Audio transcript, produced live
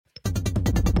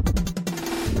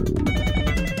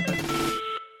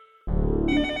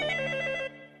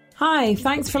Hi,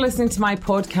 thanks for listening to my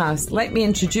podcast. Let me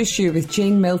introduce you with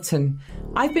Jane Milton.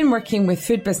 I've been working with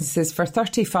food businesses for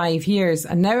 35 years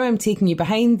and now I'm taking you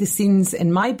behind the scenes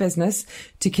in my business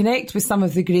to connect with some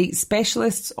of the great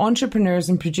specialists, entrepreneurs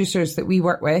and producers that we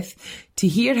work with, to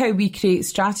hear how we create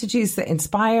strategies that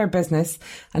inspire business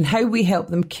and how we help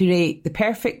them create the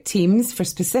perfect teams for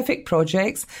specific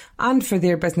projects and for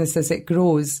their business as it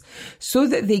grows, so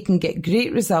that they can get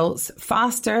great results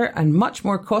faster and much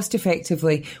more cost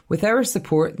effectively with our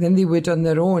support than they would on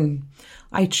their own.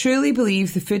 I truly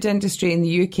believe the food industry in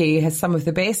the UK has some of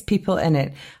the best people in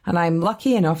it, and I'm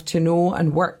lucky enough to know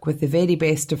and work with the very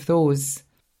best of those.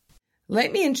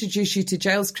 Let me introduce you to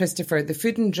Giles Christopher, the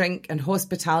food and drink and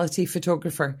hospitality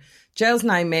photographer. Giles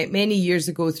and I met many years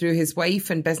ago through his wife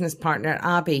and business partner,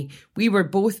 Abby. We were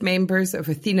both members of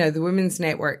Athena, the women's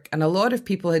network, and a lot of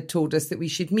people had told us that we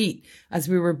should meet as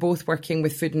we were both working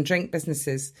with food and drink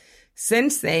businesses.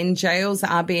 Since then, Giles,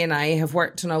 Abby and I have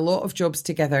worked on a lot of jobs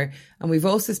together, and we've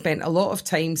also spent a lot of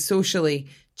time socially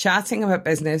chatting about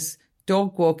business,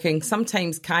 dog walking,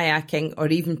 sometimes kayaking or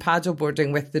even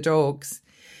paddleboarding with the dogs.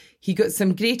 He got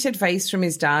some great advice from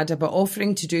his dad about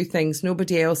offering to do things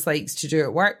nobody else likes to do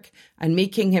at work and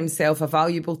making himself a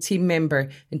valuable team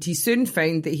member, and he soon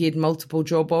found that he had multiple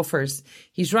job offers.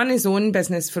 He's run his own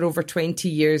business for over 20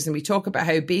 years, and we talk about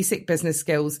how basic business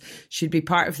skills should be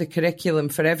part of the curriculum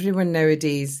for everyone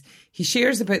nowadays. He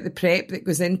shares about the prep that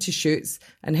goes into shoots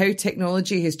and how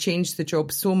technology has changed the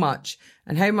job so much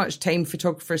and how much time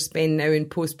photographers spend now in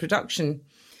post-production.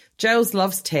 Giles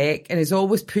loves tech and is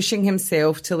always pushing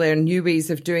himself to learn new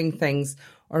ways of doing things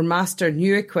or master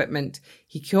new equipment.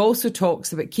 He also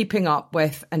talks about keeping up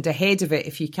with and ahead of it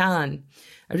if you can.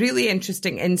 A really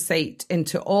interesting insight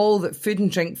into all that food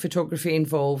and drink photography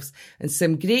involves, and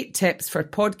some great tips for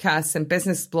podcasts and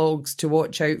business blogs to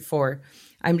watch out for.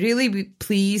 I'm really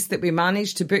pleased that we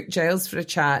managed to book Giles for a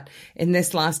chat in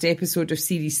this last episode of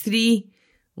Series 3.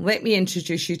 Let me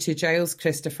introduce you to Giles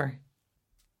Christopher.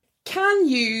 Can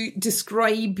you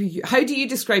how do you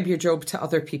describe your job to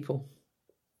other people?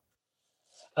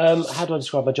 How do I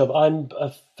describe my job? I'm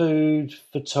a food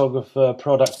photographer,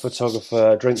 product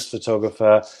photographer, drinks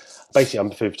photographer. Basically,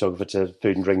 I'm a food photographer to the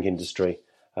food and drink industry.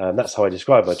 That's how I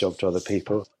describe my job to other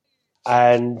people.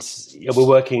 And we're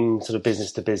working sort of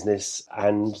business to business.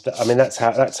 And I mean, that's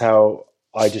how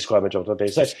I describe my job to other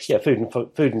people. So yeah, food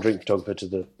and drink photographer to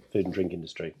the food and drink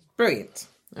industry. Brilliant.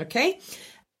 Okay.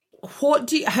 How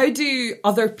do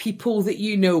other people that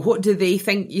you know, what do they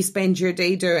think you spend your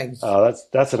day doing? Oh,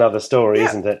 that's another story,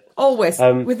 isn't it? Always.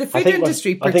 With the food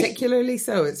industry, particularly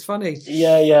so. It's funny.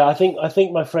 Yeah. I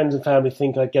think my friends and family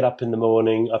think I get up in the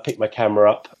morning, I pick my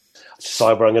camera up,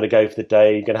 decide where I'm going to go for the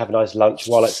day, going to have a nice lunch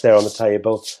while it's there on the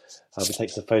table. I'll be taking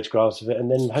some photographs of it, and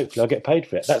then hopefully I'll get paid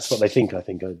for it. That's what they think. They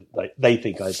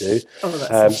think I do. Oh,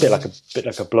 that's bit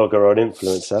like a blogger or an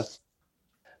influencer.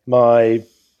 My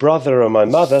brother and my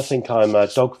mother think I'm a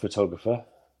dog photographer,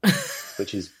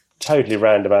 which is totally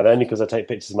roundabout, only because I take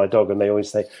pictures of my dog, and they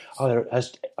always say,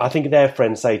 I think their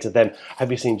friends say to them, have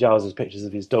you seen Giles's pictures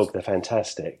of his dog? They're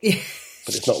fantastic.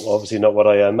 But it's obviously not what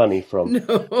I earn money from.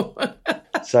 No.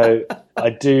 So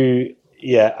I do,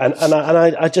 yeah. And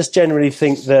I just generally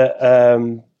think that,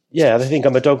 they think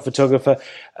I'm a dog photographer,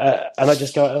 and I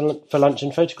just go out for lunch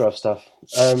and photograph stuff.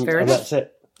 And that's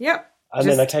it. Yep. And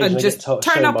then occasionally just get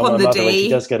turn up by on my the mother day. when she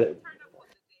does get it.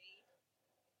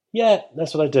 Yeah,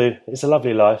 that's what I do. It's a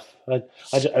lovely life. And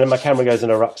then my camera goes in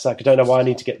a rucksack. I don't know why I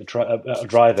need to get the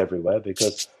drive everywhere,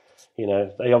 because,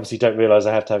 they obviously don't realise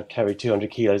I have to carry 200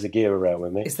 kilos of gear around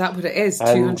with me. Is that what it is?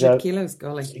 200 kilos,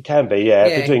 golly. It can be, yeah.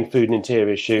 If we're doing food and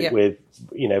interior shoot with,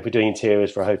 if we're doing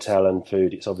interiors for a hotel and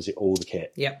food, it's obviously all the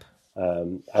kit. Yep.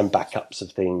 And backups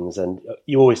of things, and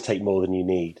you always take more than you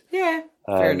need. Yeah.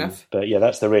 Fair enough. But yeah,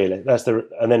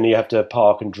 and then you have to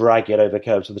park and drag it over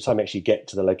curbs. So by the time you actually get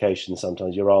to the location,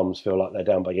 sometimes your arms feel like they're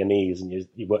down by your knees, and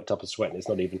you worked up a sweat, and it's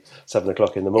not even 7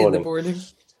 o'clock in the morning. In the morning.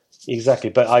 Exactly,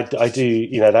 but I do,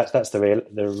 that's the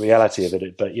reality of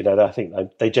it. But I think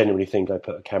they genuinely think I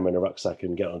put a camera in a rucksack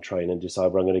and get on a train and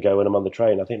decide where I'm going to go when I'm on the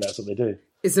train. I think that's what they do.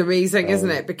 It's amazing, isn't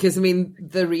it? Because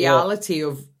the reality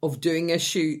of doing a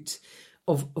shoot,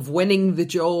 of winning the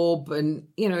job, and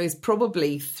is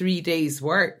probably 3 days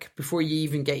work before you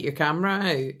even get your camera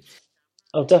out.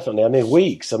 Oh, definitely. I mean,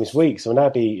 weeks. It's weeks. I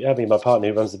mean, Abby, my partner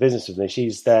who runs the business with me,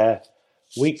 she's there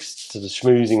weeks to the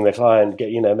schmoozing the client,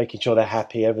 making sure they're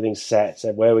happy, everything's set,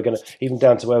 where we're going to, even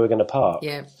down to where we're going to park.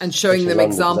 Yeah, and showing them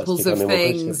examples of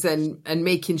things and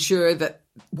making sure that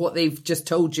what they've just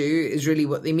told you is really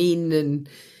what they mean, and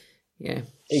yeah.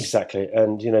 Exactly,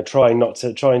 and trying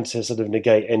to sort of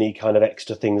negate any kind of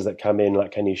extra things that come in,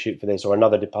 like can you shoot for this, or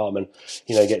another department,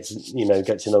 gets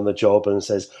in on the job and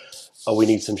says, oh, we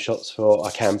need some shots for our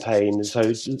campaign.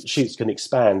 So shoots can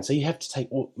expand. So you have to take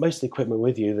most of the equipment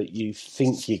with you that you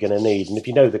think you're going to need, and if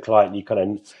you know the client,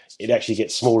 it actually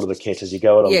gets smaller, the kit, as you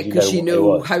go along. Yeah, because you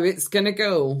know how it's going to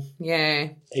go. Yeah,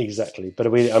 exactly.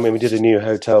 But we did a new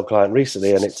hotel client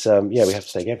recently, and it's we have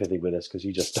to take everything with us because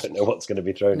you just don't know what's going to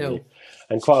be thrown at you.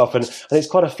 And quite often, and it's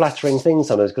quite a flattering thing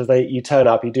sometimes, because you turn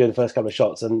up, you do the first couple of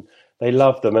shots, and they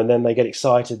love them, and then they get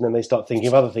excited, and then they start thinking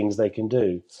of other things they can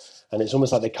do. And it's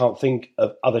almost like they can't think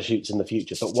of other shoots in the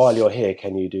future. But while you're here,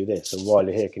 can you do this? And while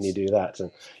you're here, can you do that?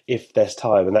 And if there's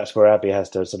time, and that's where Abby has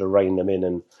to sort of rein them in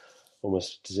and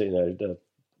almost,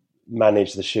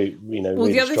 manage the shoot. Well,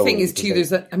 really the other thing is too,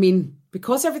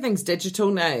 because everything's digital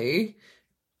now,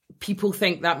 people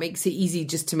think that makes it easy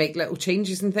just to make little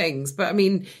changes and things. But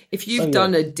if you've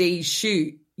done a day's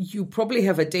shoot, you probably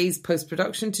have a day's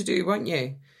post-production to do, won't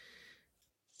you?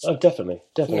 Oh, definitely.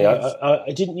 Yes.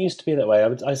 I didn't used to be that way.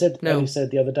 I said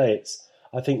the other day,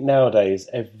 I think nowadays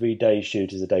every day's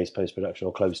shoot is a day's post-production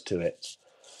or close to it.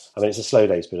 It's a slow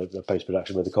day's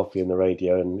post-production with the coffee and the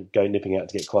radio and nipping out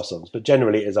to get croissants, but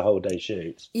generally it is a whole day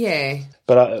shoot. Yeah.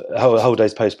 But a whole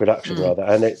day's post-production rather,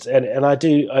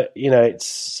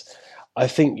 I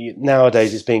think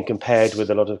nowadays it's being compared with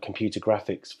a lot of computer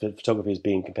graphics. Photography is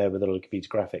being compared with a lot of computer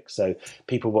graphics. So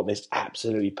people want this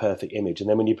absolutely perfect image, and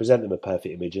then when you present them a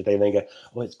perfect image, they then go,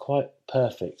 "Oh, it's quite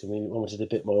perfect." We wanted a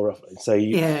bit more rough. So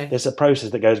there's a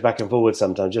process that goes back and forward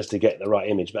sometimes just to get the right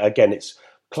image. But again, it's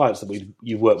clients that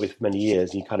you work with for many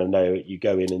years, and you kind of know it. You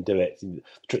go in and do it. The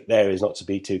trick there is not to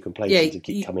be too complacent, to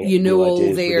keep coming up with new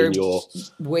ideas within your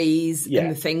ways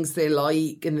and the things they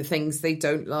like and the things they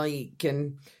don't like,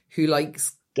 and who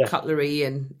likes cutlery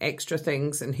and extra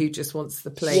things, and who just wants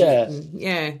the plate.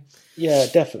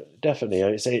 Definitely.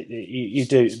 You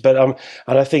do, but and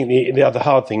I think the other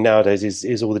hard thing nowadays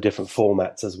is all the different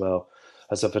formats as well.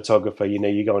 As a photographer,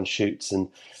 you go on shoots, and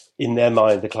in their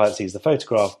mind, the client sees the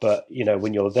photograph, but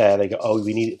when you're there, they go, "Oh,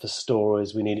 we need it for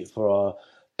stories, we need it for our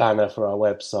banner for our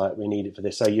website, we need it for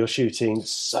this." So you're shooting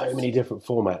so many different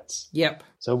formats. Yep.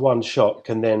 So one shot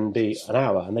can then be an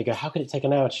hour, and they go, "How can it take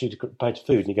an hour to shoot a plate of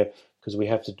food?" And you go, "Because we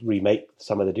have to remake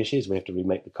some of the dishes, we have to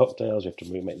remake the cocktails, we have to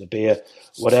remake the beer,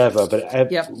 whatever." But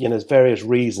there's various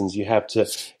reasons you have to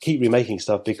keep remaking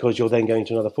stuff, because you're then going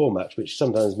to another format, which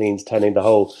sometimes means turning the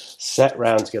whole set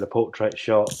round to get a portrait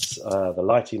shots. The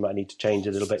lighting might need to change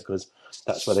a little bit because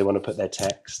that's where they want to put their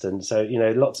text, and so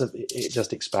lots of it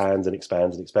just expands and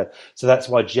expands and expands. So that's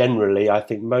why generally I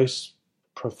think most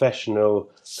professional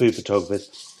food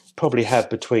photographers probably have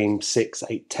between 6,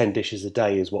 8, 10 dishes a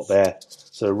day is what their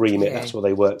sort of remit. That's what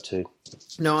they work to.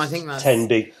 No, I think that's 10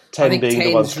 being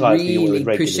the ones clients really you work with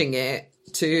regularly. Pushing it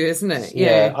too, isn't it?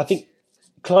 Yeah, I think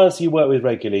clients you work with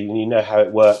regularly, and you know how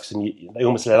it works, and they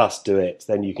almost let us do it,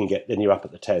 then you're up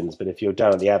at the 10s. But if you're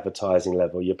down at the advertising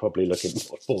level, you're probably looking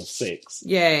at 4, 6.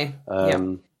 Yeah.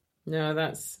 No,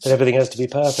 but everything has to be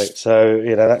perfect. So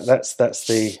that's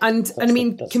the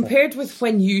compared with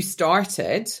when you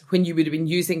started, when you would have been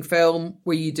using film,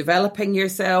 were you developing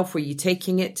yourself? Were you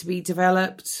taking it to be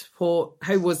developed?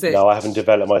 How was it? No, I haven't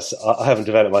developed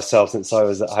myself since I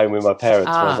was at home with my parents.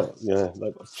 I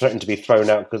threatened to be thrown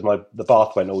out because the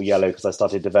bath went all yellow because I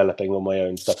started developing on my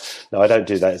own stuff. No, I don't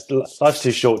do that. Life's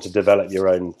too short to develop your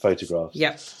own photographs.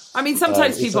 Yep.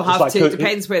 Sometimes people have to. It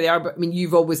depends where they are, but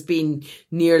you've always been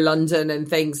near London and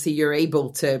things, so you're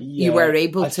able to. You were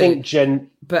able to.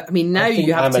 But now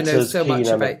you have to know so much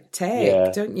about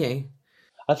tech, don't you?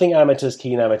 I think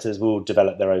keen amateurs will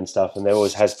develop their own stuff, and there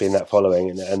always has been that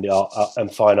following. And the art,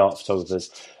 and fine art photographers,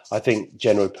 I think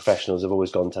general professionals have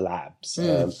always gone to labs.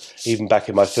 Even back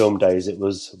in my film days, it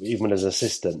was, even as an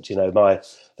assistant,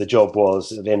 the job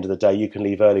was, at the end of the day, you can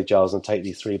leave early, Giles, and take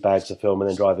these 3 bags of film and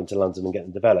then drive into London and get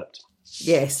them developed.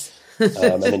 Yes.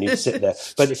 And then you'd sit there.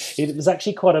 But it was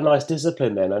actually quite a nice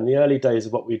discipline then. And the early days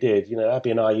of what we did, Abby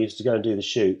and I used to go and do the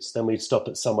shoots. Then we'd stop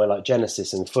at somewhere like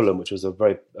Genesis in Fulham, which was a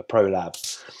pro lab.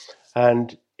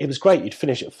 And it was great. You'd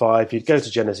finish at 5, you'd go to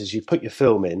Genesis, you'd put your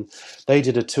film in. They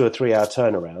did a 2 or 3 hour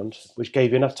turnaround, which gave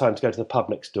you enough time to go to the pub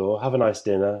next door, have a nice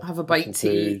dinner, have a bite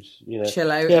to eat,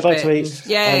 chill out. Yeah, a bite to eat.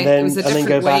 Yeah, it was a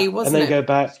different way, wasn't it? And then go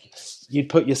back. You'd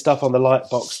put your stuff on the light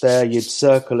box there. You'd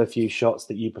circle a few shots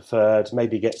that you preferred,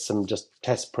 maybe get some just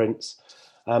test prints.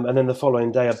 And then the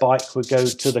following day, a bike would go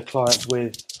to the client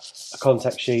with a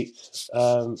contact sheet.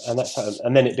 And that's how,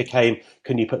 and then it became,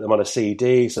 can you put them on a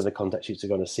CD? So the contact sheets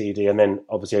are on a CD. And then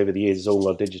obviously over the years, it's all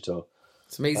on digital.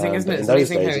 It's amazing, isn't it? It's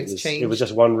amazing how it's changed. It was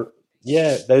just one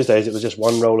Yeah, those days it was just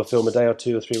one roll of film a day or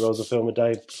 2 or 3 rolls of film a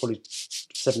day, probably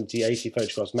 70, 80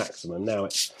 photographs maximum. Now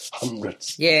it's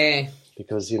hundreds. Yeah.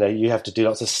 Because, you have to do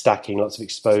lots of stacking, lots of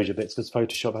exposure bits, because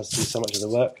Photoshop has to do so much of the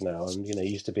work now. And, it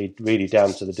used to be really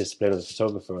down to the discipline of the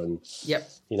photographer. And, yep.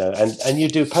 And you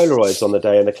do Polaroids on the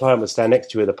day, and the client would stand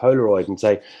next to you with a Polaroid and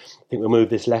say, I think we'll move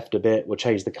this left a bit, we'll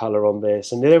change the colour on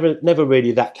this. And they're never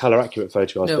really that colour accurate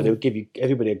photographs, but it would give you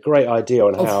everybody a great idea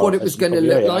on how what it was going to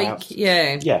look like.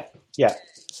 Yeah. Yeah.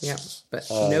 Yeah, but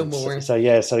no more. So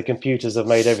the computers have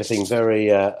made everything very.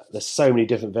 There's so many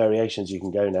different variations you can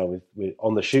go now with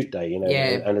on the shoot day,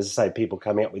 And as I say, people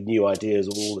coming up with new ideas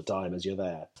all the time as you're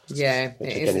there. Yeah,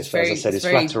 which again, as I said, is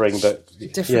flattering, but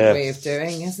different way of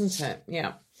doing, isn't it?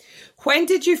 Yeah. When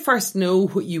did you first know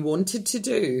what you wanted to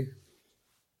do?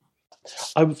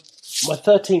 My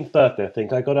 13th birthday, I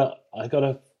think.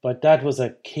 My dad was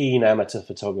a keen amateur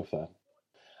photographer.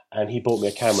 And he bought me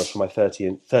a camera for my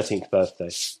 13th birthday.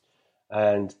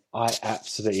 And I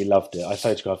absolutely loved it. I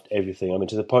photographed everything. I mean,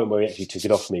 to the point where he actually took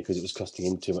it off me because it was costing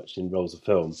him too much in rolls of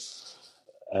film.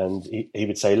 And he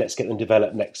would say, let's get them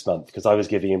developed next month, because I was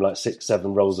giving him like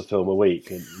 6-7 rolls of film a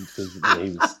week. And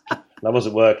I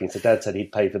wasn't working. So Dad said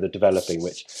he'd pay for the developing,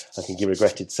 which I think he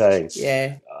regretted saying.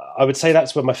 Yeah. I would say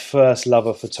that's where my first love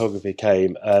of photography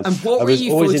came. And what were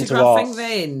you photographing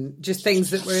then? Just things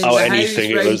that were in the house,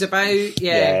 round about?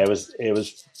 Yeah, it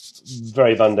was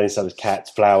very mundane stuff. It was cats,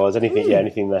 flowers, anything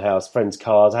in the house, friends'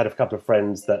 cars. I had a couple of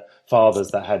friends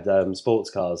fathers that had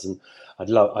sports cars, and I'd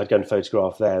go and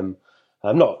photograph them.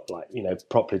 Not like,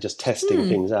 properly just testing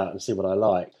things out and see what I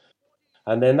like.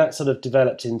 And then that sort of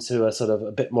developed into a sort of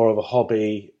a bit more of a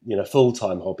hobby,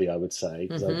 full-time hobby, I would say.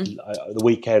 The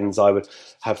weekends I would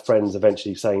have friends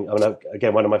eventually saying,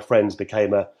 again, one of my friends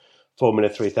became a Formula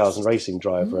 3000 racing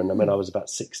driver. And when I was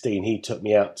about 16, he took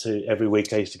me out every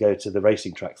week I used to go to the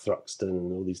racing track, Thruxton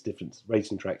and all these different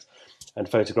racing tracks, and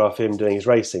photograph him doing his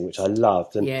racing, which I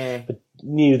loved. But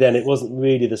knew then it wasn't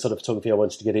really the sort of photography I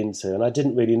wanted to get into. And I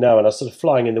didn't really know. And I was sort of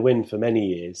flying in the wind for many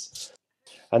years.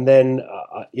 And then,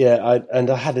 I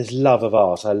had this love of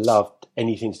art. I loved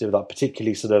anything to do with that,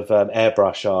 particularly sort of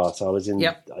airbrush art. I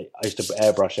used to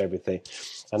airbrush everything.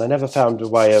 And I never found a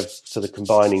way of sort of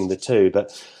combining the two.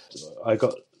 But I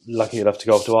got lucky enough to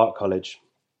go off to art college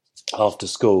after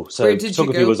school. So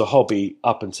photography was a hobby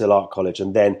up until art college.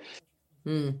 And then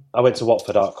I went to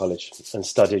Watford Art College and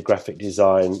studied graphic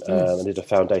design and did a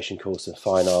foundation course in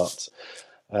fine art.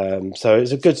 So it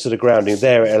was a good sort of grounding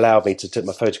there. It allowed me to take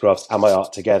my photographs and my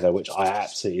art together, which I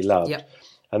absolutely loved. Yep.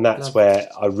 And that's where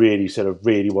I really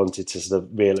wanted to sort of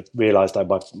realise that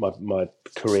my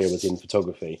career was in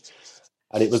photography.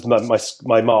 And it was my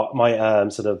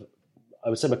sort of, I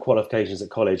would say my qualifications at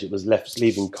college, it was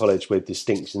leaving college with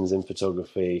distinctions in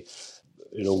photography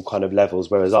in all kind of levels,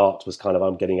 whereas art was kind of,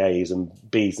 I'm getting A's and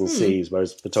B's and C's,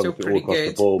 whereas photography all across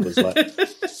the board was like...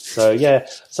 So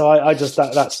I just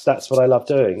that's what I love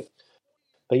doing.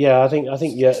 But I think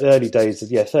the early days of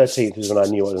 13th was when I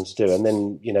knew what I wanted to do, and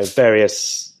then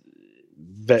various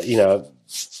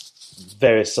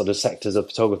sort of sectors of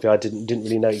photography I didn't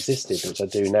really know existed, which I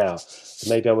do now. So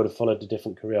maybe I would have followed a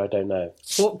different career. I don't know.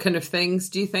 What kind of things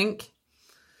do you think?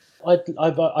 I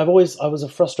was a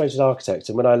frustrated architect,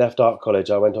 and when I left art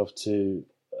college, I went off to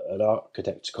an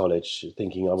architecture college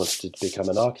thinking I wanted to become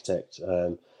an architect.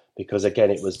 Because again,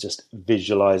 it was just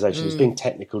visualization. It was being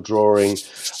technical drawing,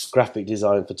 graphic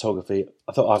design, photography.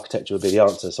 I thought architecture would be the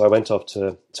answer, so I went off to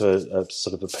a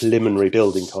sort of a preliminary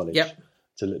building college,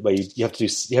 where you have to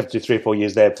do 3 or 4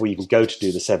 years there before you can go to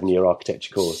do the 7-year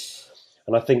architecture course.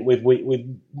 And I think with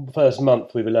first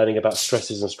month we were learning about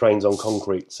stresses and strains on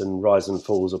concretes and rise and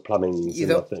falls of plumbing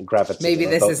and gravity. Maybe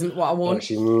this isn't what I want.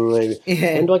 Actually,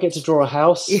 when do I get to draw a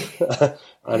house?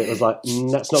 And it was like,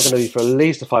 that's not going to be for at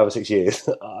least 5 or 6 years.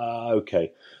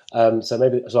 Okay.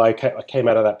 So I came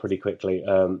out of that pretty quickly.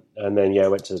 And then,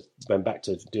 went back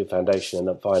to do foundation and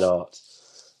then fine art.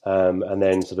 And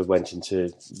then sort of went into,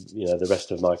 the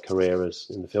rest of my career as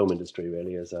in the film industry,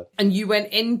 really. And you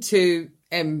went into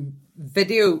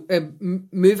video,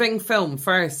 moving film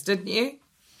first, didn't you?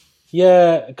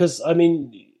 Yeah, because I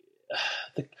mean,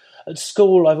 at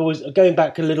school, I've always going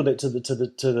back a little bit to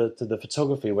the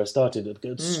photography where I started.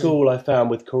 At school, I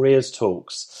found with careers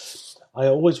talks, I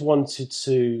always wanted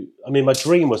to. I mean, my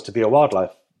dream was to be a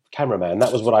wildlife cameraman.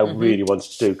 That was what I really wanted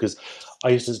to do, because I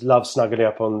used to love snuggling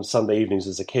up on Sunday evenings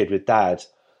as a kid with Dad,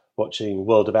 watching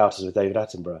World of Outers with David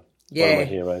Attenborough, one of my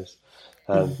heroes.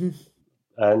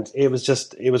 And it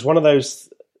was one of those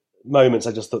moments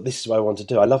I just thought, this is what I want to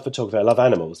do. I love photography. I love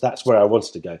animals. That's where I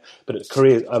wanted to go. But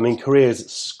careers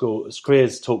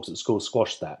talks at school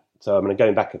squashed that So I'm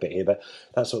going back a bit here, but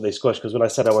that's what they squashed. Because when I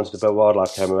said I wanted to be a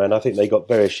wildlife cameraman, I think they got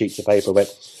various sheets of paper and went,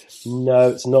 no,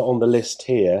 it's not on the list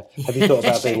here. Have you thought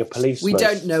about being a policeman? We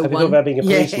don't know Have one. you thought about being a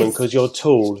policeman because you're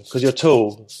tall,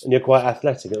 and you're quite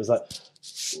athletic? It was like,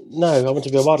 no, I want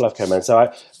to be a wildlife cameraman.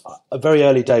 So a very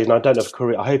early days, and I don't know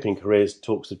if I hope in careers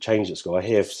talks have changed at school. I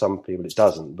hear for some people it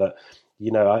doesn't, but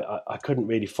I couldn't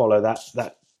really follow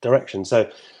that direction.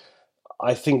 So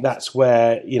I think that's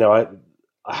where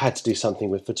I had to do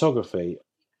something with photography,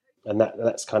 and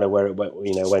that's kind of where it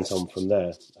went on from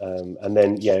there, and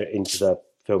then into the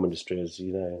film industry, as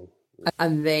you know,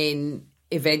 and then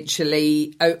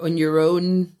eventually out on your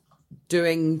own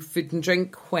doing food and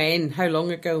drink. How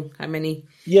long ago, how many?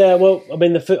 Yeah, well, I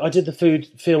mean, I did the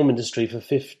film industry for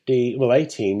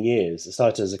 18 years. I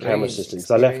started as a camera assistant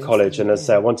because I left college, and as I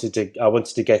say, I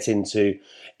wanted to get into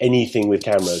anything with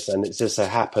cameras, and it just so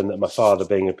happened that my father,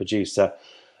 being a producer,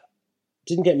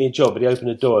 didn't get me a job, but he opened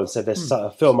a door and said, "There's a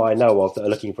film I know of that are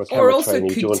looking for a camera trainee.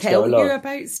 Do you want to go along?" Or also could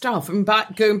tell you about stuff. And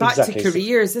going back to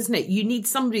careers, isn't it? You need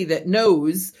somebody that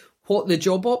knows what the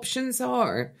job options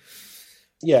are.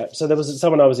 Yeah, so there was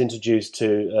someone I was introduced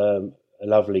to, a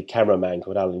lovely cameraman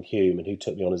called Alan Hume, and who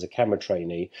took me on as a camera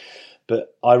trainee.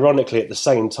 But ironically, at the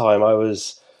same time,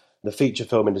 the feature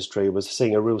film industry was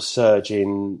seeing a real surge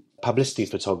in publicity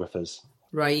photographers.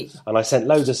 Right. And I sent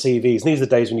loads of CVs. And these are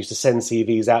the days when you used to send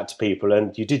CVs out to people,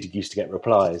 and you used to get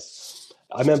replies.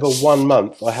 I remember 1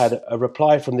 month I had a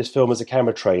reply from this film as a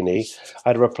camera trainee. I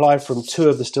had a reply from 2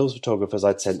 of the stills photographers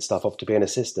I'd sent stuff off to be an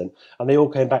assistant. And they all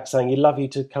came back saying, "We'd love you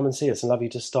to come and see us and love you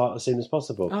to start as soon as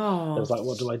possible." Oh. I was like,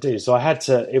 what do I do? So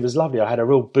it was lovely. I had a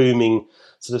real booming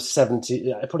sort of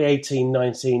 70, probably 18,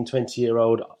 19,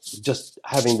 20-year-old just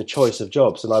having the choice of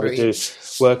jobs. And I would do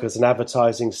work as an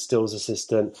advertising stills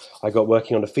assistant. I got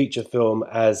working on a feature film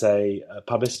as a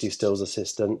publicity stills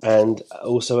assistant, and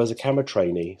also as a camera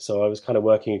trainee. So I was kind of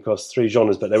working across 3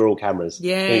 genres, but they were all cameras.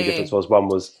 Yeah. The only difference was one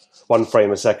was 1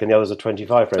 frame a second, the others are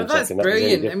 25 frames a second. That's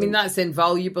brilliant. I mean, that's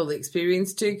invaluable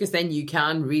experience too, because then you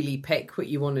can really pick what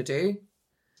you want to do.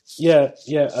 Yeah.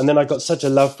 And then I got such a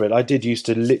love for it. I did used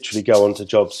to literally go onto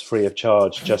jobs free of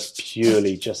charge, just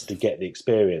to get the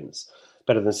experience.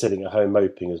 Better than sitting at home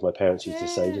moping, as my parents used to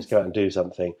say. Just go out and do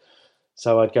something.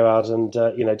 So I'd go out and,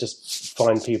 just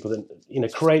find people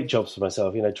that, create jobs for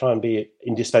myself, try and be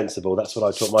indispensable. That's what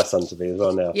I taught my son to be as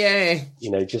well now. Yeah.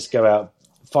 Just go out,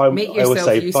 make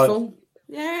yourself useful.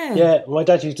 Yeah, my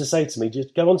dad used to say to me,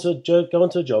 just go onto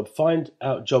a job, find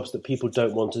out jobs that people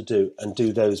don't want to do, and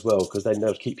do those well, because then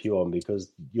they'll keep you on,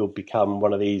 because you'll become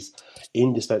one of these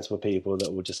indispensable people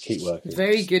that will just keep working.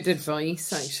 Very good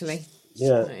advice, actually.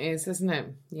 Yeah, it is, isn't it?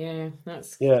 Yeah,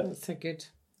 that's a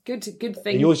good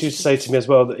thing. He always used to say to me as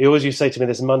well,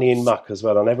 there's money in muck as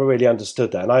well. I never really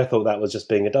understood that, and I thought that was just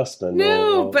being a dustman.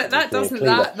 No, but that doesn't.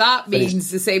 That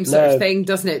means the same sort of thing,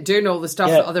 doesn't it? Doing all the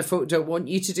stuff that other folk don't want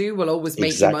you to do will always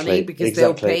make you money, because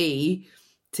they'll pay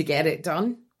to get it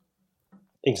done.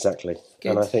 Exactly, good.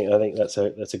 And I think that's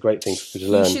a great thing for you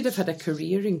to learn. You should have had a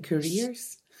career in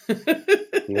careers.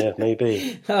 Yeah,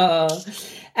 maybe.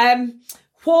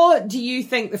 What do you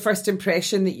think the first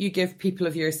impression that you give people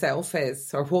of yourself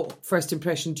is? Or what first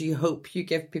impression do you hope you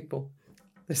give people?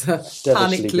 There's a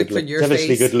panicked look on your face.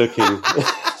 Devilishly good looking.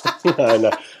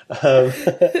 No.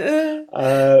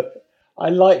 I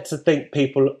like to think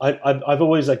people... I've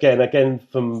always, again,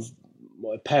 from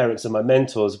my parents and my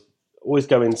mentors, always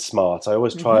go in smart. I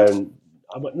always try and...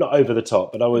 I'm not over the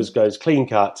top, but I always go clean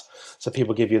cut, so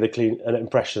people give you an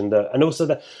impression that, and also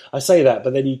that I say that,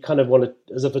 but then you kind of want to,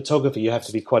 as a photographer, you have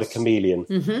to be quite a chameleon.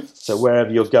 Mm-hmm. So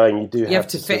wherever you're going, you have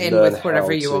to fit in with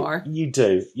wherever you are. You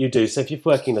do. So if you're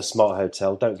working in a smart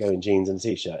hotel, don't go in jeans and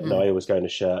t-shirt. No, I always go in a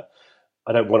shirt.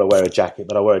 I don't want to wear a jacket,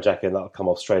 but I wear a jacket and that'll come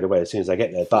off straight away as soon as I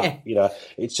get there. But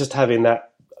it's just having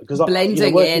that, because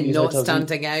blending in, not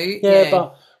standing out. Yeah,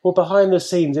 but. Well, behind the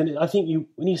scenes, and I think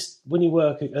when you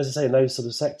work, as I say, in those sort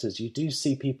of sectors, you do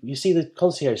see people. You see the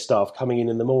concierge staff coming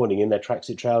in the morning in their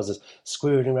tracksuit trousers,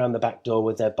 squirreling around the back door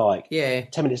with their bike. Yeah.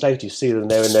 10 minutes later, you see them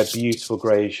there in their beautiful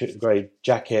grey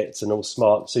jackets and all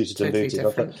smart, suited and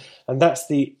booted. And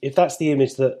if that's the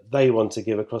image that they want to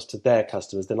give across to their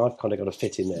customers, then I've kind of got to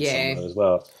fit in there somewhere as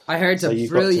well. I heard a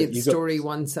brilliant story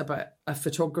once about a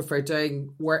photographer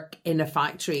doing work in a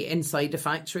factory, inside a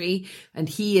factory, and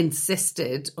he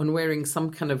insisted on wearing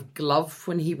some kind of glove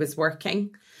when he was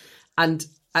working. And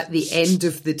at the end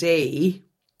of the day,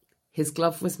 his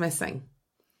glove was missing.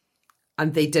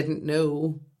 And they didn't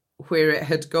know where it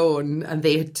had gone, and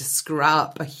they had to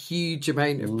scrap a huge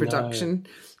amount of production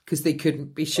because they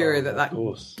couldn't be sure that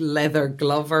leather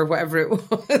glove or whatever it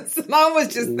was. And I was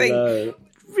just thinking,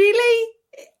 really?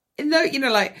 No,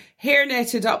 like hair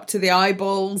netted up to the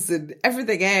eyeballs and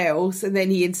everything else. And then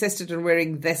he insisted on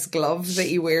wearing this glove that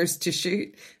he wears to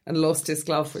shoot and lost his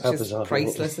glove, which is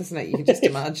priceless, isn't it? You can just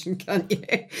imagine, can't you?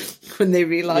 When they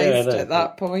realised at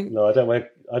that point. No, I don't wear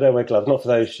gloves. Not for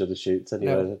those sort of shoots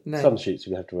anyway. No. Some shoots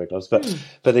you have to wear gloves, but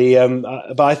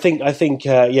I think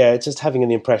it's just having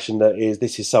the impression that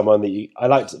this is someone that I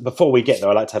like to, before we get there.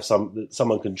 I like to have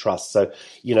someone can trust. So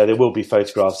there will be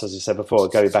photographs, as I said before,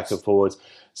 going back and forwards.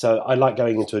 So I like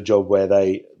going into a job where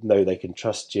they know they can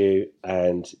trust you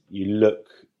and you look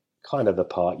kind of the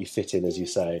part, you fit in, as you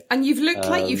say. And you've looked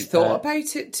like you've thought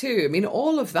about it too. I mean,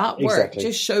 all of that work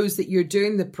just shows that you're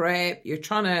doing the prep, you're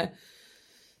trying to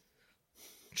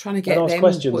get them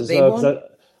questions what as they well,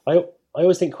 want. I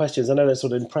always think questions, I know that's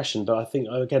sort of impression, but I think,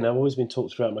 again, I've always been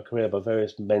taught throughout my career by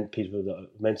various people that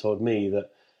mentored me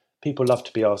that people love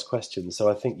to be asked questions. So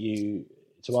I think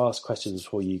to ask questions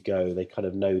before you go, they kind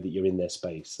of know that you're in their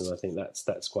space, and I think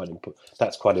that's quite important.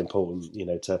 That's quite important,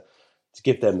 to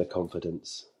give them the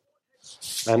confidence.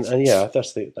 And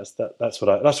that's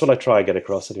what I try and get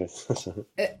across anyway.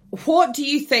 What do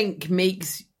you think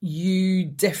makes you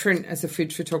different as a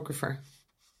food photographer?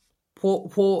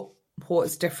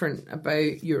 What's different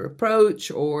about your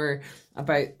approach, or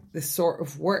about the sort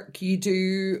of work you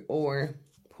do, or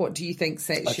what do you think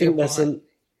sets you apart?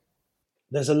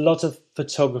 There's a lot of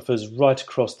photographers right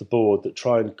across the board that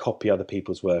try and copy other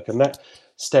people's work, and that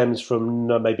stems from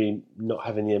maybe not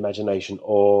having the imagination,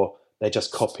 or they're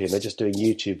just copying. They're just doing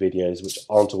YouTube videos which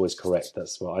aren't always correct.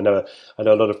 That's what I know. I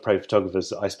know a lot of pro photographers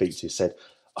that I speak to said,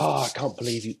 "Oh, I can't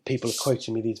believe people are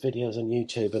quoting me these videos on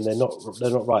YouTube, and they're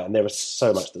not right." And there is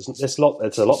so much. There's a lot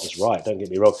that's right. Don't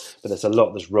get me wrong, but there's a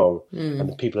lot that's wrong,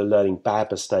 and people are learning bad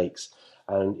mistakes.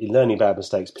 And in learning bad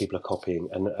mistakes, people are copying.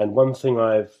 And one thing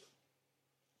I've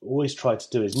always tried to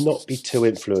do is not be too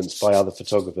influenced by other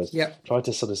photographers. Yep. Try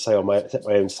to sort of set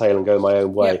my own sail and go my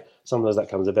own way. Yep. Sometimes that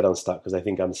comes a bit unstuck because they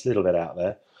think I'm just a little bit out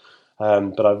there.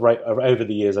 But over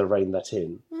the years, I've reined that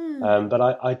in. But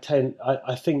I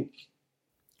think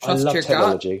I love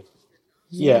technology. Gut.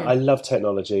 Yeah, I love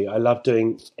technology. I love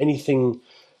doing anything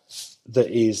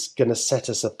that is going to set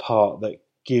us apart, that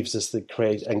gives us that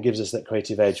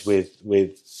creative edge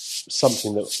with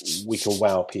something that we can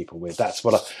wow people with. That's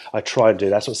what I try and do.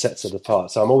 That's what sets it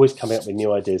apart. So I'm always coming up with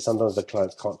new ideas. Sometimes the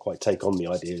clients can't quite take on the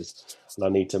ideas, and I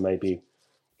need to maybe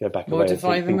go back away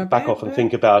and back off and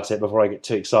think about it before I get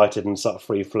too excited and start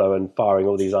free flow and firing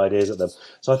all these ideas at them.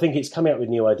 So I think it's coming up with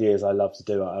new ideas I love to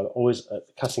do. I'm always at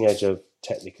the cutting edge of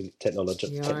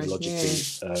technologically,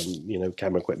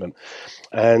 camera equipment,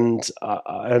 and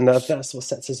that's what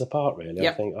sets us apart, really.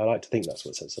 Yep. I like to think that's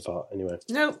what sets us apart. Anyway,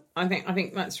 no, I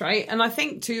think that's right, and I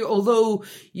think too, although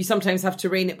you sometimes have to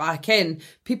rein it back in,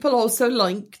 people also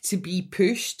like to be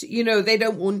pushed. They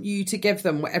don't want you to give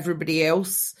them what everybody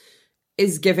else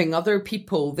is giving other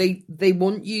people. They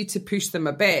want you to push them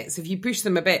a bit. So if you push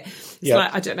them a bit, it's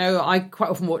like, I don't know, I quite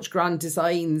often watch Grand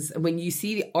Designs, and when you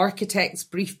see the architects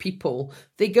brief people,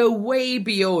 they go way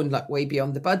beyond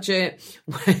the budget,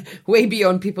 way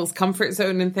beyond people's comfort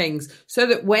zone and things, so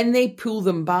that when they pull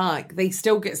them back, they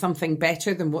still get something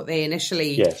better than what they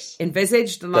initially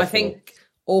envisaged. And definitely. I think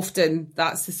often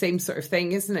that's the same sort of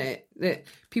thing, isn't it? That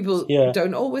people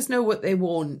don't always know what they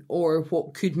want or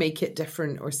what could make it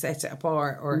different or set it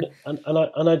apart.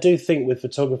 And I do think with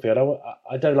photography,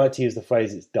 I don't like to use the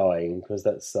phrase "it's dying" because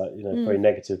that's very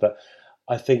negative. But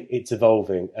I think it's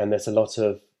evolving, and there's a lot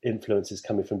of influences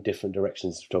coming from different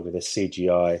directions of photography. There's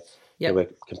CGI, there were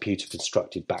computer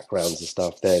constructed backgrounds and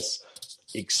stuff. There's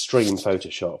extreme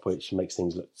Photoshop, which makes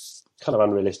things look kind of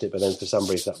unrealistic, but then for some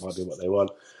reason that might be what they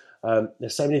want.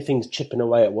 There's so many things chipping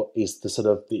away at what is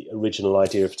the original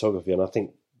idea of photography, and I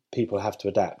think people have to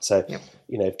adapt. So,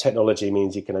 if technology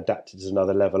means you can adapt it to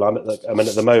another level. At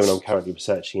the moment, I'm currently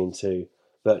researching into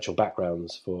virtual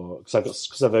backgrounds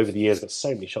because I've over the years got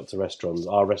so many shots of restaurants.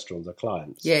 Our restaurants are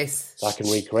clients. Yes, so I can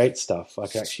recreate stuff. I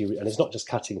can actually, and it's not just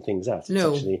cutting things out. It's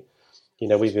no. actually,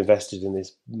 we've invested in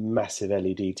this massive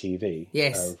LED TV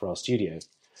for our studio,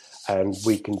 and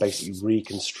we can basically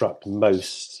reconstruct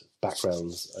most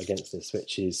backgrounds against this,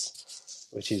 which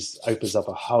opens up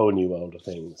a whole new world of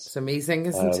things. It's amazing,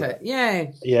 isn't it?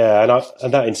 Yeah,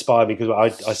 and that inspired me because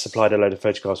I supplied a load of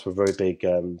photographs for a very big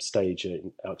stage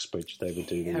in Uxbridge. They would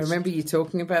do these. I remember you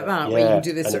talking about that, where you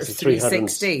do this sort of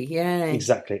 360. Yeah,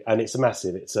 exactly, and it's a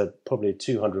massive. It's probably a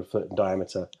 200-foot in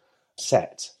diameter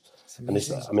set. And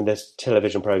this, I mean, there's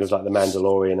television programs like The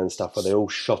Mandalorian and stuff where they all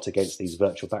shot against these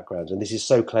virtual backgrounds. And this is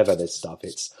so clever, this stuff.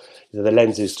 It's, the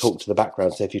lenses talk to the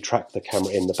background. So if you track the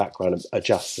camera in the background,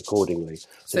 adjusts accordingly.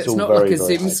 So it's all not very, like a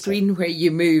Zoom screen where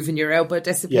you move and your elbow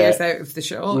disappears out of the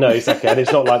shot. No, exactly. And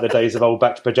it's not like the days of old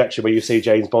back projection where you see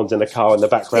James Bond in a car and the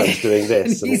background's doing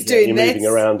this. And he's doing this. Moving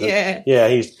around. And,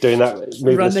 he's doing that.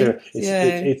 Moving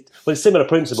it's similar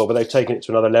principle, but they've taken it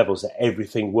to another level. So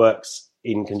everything works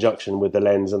in conjunction with the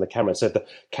lens and the camera. So if the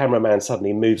cameraman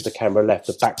suddenly moves the camera left,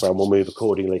 the background will move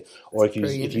accordingly. Or if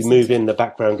you move in, the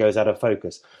background goes out of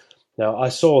focus. Now, I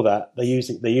saw that they're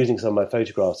using some of my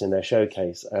photographs in their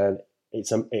showcase, and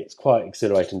it's quite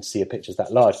exhilarating to see a picture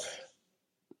that large.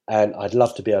 And I'd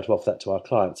love to be able to offer that to our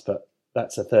clients, but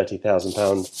that's a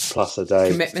 £30,000 plus a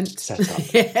day commitment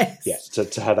setup. Yes. Yeah,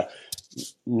 to have that.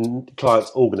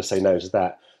 Clients all going to say no to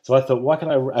that. So I thought, why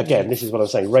can I, again, this is what I'm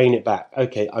saying, rein it back.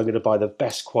 Okay, I'm going to buy the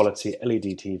best quality LED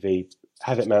TV,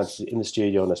 have it mounted in the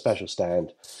studio on a special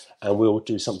stand, and we'll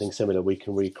do something similar. We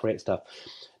can recreate stuff.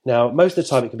 Now, most of the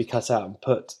time it can be cut out and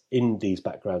put in these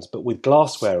backgrounds, but with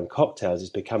glassware and cocktails, it's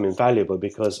becoming valuable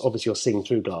because obviously you're seeing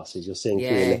through glasses, you're seeing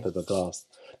through the lip of the glass,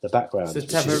 the background. So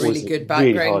to have a really good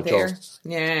background there.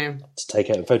 Yeah. To take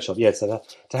out in Photoshop. So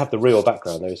to have the real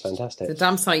background there is fantastic. It's a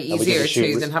damn sight easier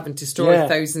too than having to store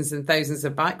thousands and thousands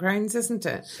of backgrounds, isn't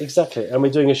it? Exactly. And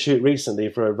we're doing a shoot recently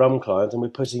for a rum client, and we're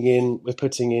putting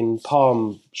in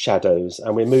palm shadows,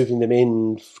 and we're moving them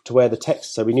in to where the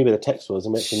text, so we knew where the text was,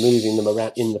 and we're actually moving them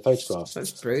around in the photograph.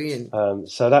 That's brilliant.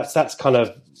 So that's kind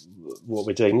of what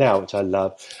we're doing now, which I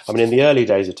love. I mean, in the early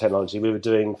days of technology, we were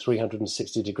doing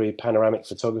 360-degree panoramic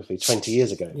photography 20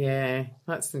 years ago. Yeah,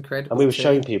 that's incredible. And we were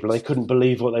showing people, and they couldn't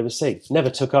believe what they were seeing. Never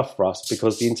took off for us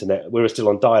because the internet, we were still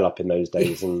on dial-up in those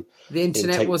days, and the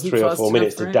internet wasn't 3 or 4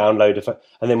 minutes to download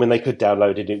and then when they could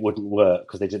download it, it wouldn't work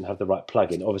because they didn't have the right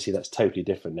plugin. Obviously, that's totally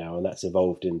different now, and that's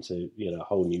evolved into a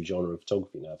whole new genre of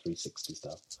photography now, 360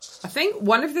 stuff. I think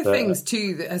one of the things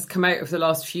too that has come out of the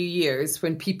last few years,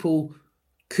 when people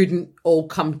couldn't all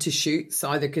come to shoots,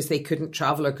 either because they couldn't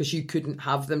travel or because you couldn't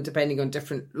have them, depending on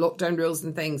different lockdown rules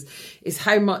and things, is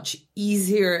how much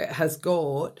easier it has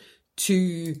got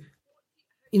to,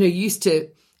 used to,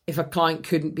 if a client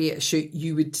couldn't be at a shoot,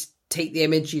 you would take the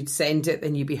image, you'd send it,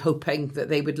 then you'd be hoping that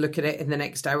they would look at it in the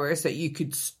next hour so that you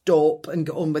could stop and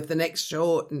go on with the next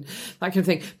shot and that kind of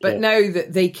thing. But now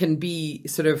that they can be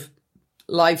sort of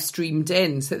live streamed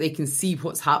in so they can see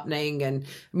what's happening, and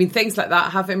I mean things like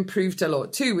that have improved a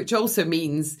lot too, which also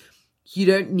means you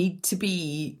don't need to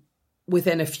be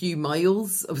within a few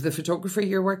miles of the photographer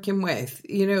you're working with.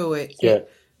 It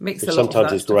makes a lot of that.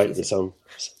 Sometimes it's great with some.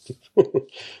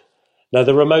 Now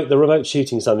the remote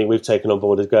shooting is something we've taken on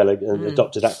board as well and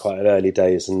adopted that quite in early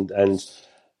days, and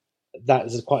that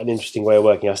is quite an interesting way of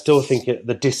working. I still think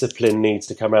the discipline needs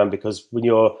to come around, because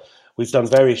we've done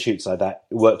various shoots like that.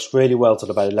 It works really well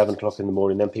till about 11 o'clock in the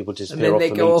morning. Then people disappear off. And then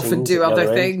they go off and do other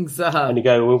things. And you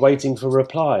go, we're waiting for a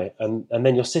reply. And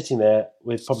then you're sitting there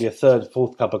with probably a third,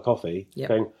 fourth cup of coffee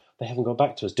going, they haven't got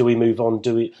back to us. Do we move on?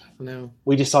 No.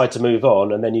 We decide to move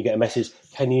on, and then you get a message,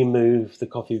 can you move the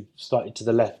coffee slightly to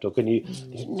the left? Or can you,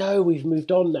 no, we've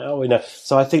moved on now.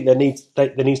 So I think there needs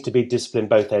to be discipline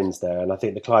both ends there. And I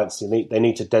think the clients, they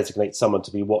need to designate someone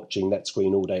to be watching that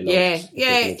screen all day long.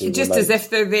 Yeah, just as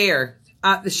if they're there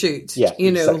at the shoot. Yeah,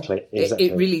 exactly.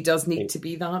 It really does need to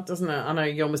be that, doesn't it? I know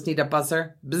you almost need a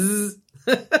buzzer. Buzz.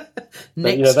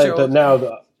 Next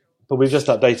job. But we've just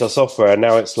updated our software, and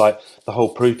now it's like the whole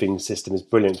proofing system is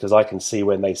brilliant, because I can see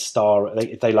when they star it.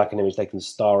 If they like an image, they can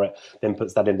star it, then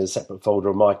puts that in a separate folder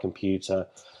on my computer,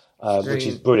 which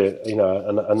is brilliant.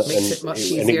 And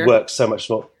it works so much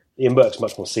more. It works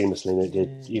much more seamlessly than it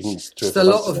did even 3 or 4 months ago. So a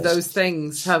lot of those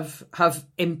things have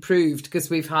improved because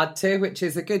we've had to, which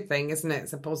is a good thing, isn't it?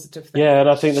 It's a positive thing. Yeah, and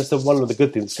I think that's one of the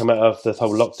good things that's come out of the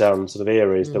whole lockdown sort of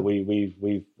era is that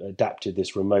we've adapted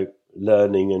this remote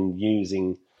learning and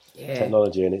using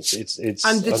technology, and it's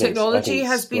and the technology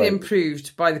has been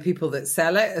improved by the people that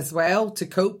sell it as well to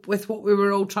cope with what we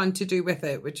were all trying to do with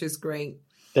it, which is great.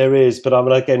 There is, but I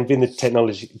mean, again, being the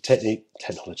technology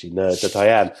nerd that I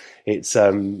am, it's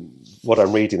what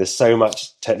I'm reading. There's so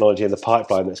much technology in the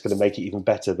pipeline that's going to make it even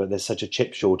better, but there's such a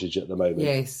chip shortage at the moment.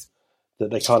 Yes. That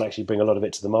they can't actually bring a lot of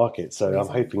it to the market. So I'm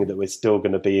hoping that we're still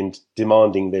going to be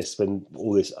demanding this when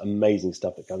all this amazing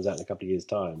stuff that comes out in a couple of years'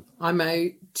 time. I'm out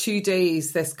 2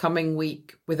 days this coming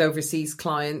week with overseas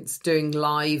clients doing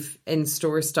live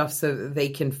in-store stuff so that they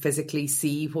can physically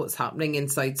see what's happening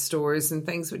inside stores and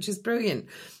things, which is brilliant.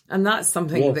 And that's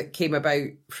something that came about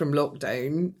from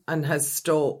lockdown and has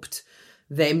stopped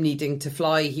them needing to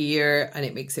fly here, and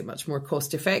it makes it much more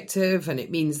cost effective. And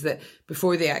it means that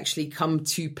before they actually come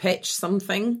to pitch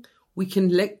something, we can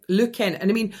look in. And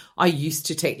I mean, I used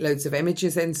to take loads of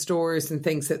images in stores and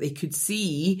things that they could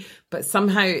see, but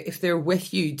somehow if they're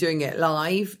with you doing it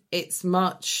live, it's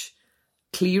much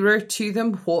clearer to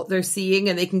them what they're seeing,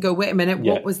 and they can go, wait a minute,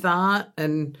 what was that?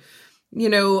 And, you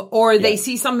know, or they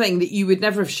see something that you would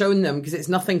never have shown them because it's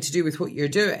nothing to do with what you're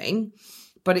doing,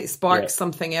 but it sparks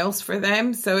something else for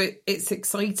them. So it's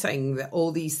exciting that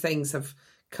all these things have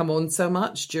come on so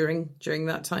much during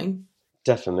that time.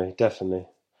 Definitely.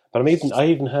 But I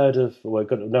even heard of,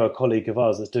 I know a colleague of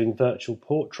ours that's doing virtual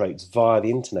portraits via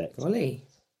the internet. Really?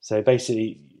 So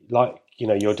basically, like, you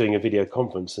know, you're doing a video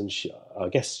conference, and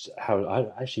I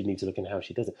actually need to look in how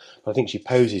she does it. But I think she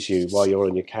poses you while you're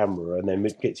on your camera, and then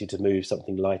gets you to move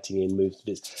something, lighting in, moves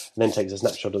this, and then takes a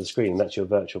snapshot of the screen, and that's your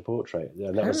virtual portrait.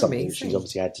 And that was something that she's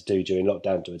obviously had to do during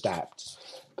lockdown to adapt,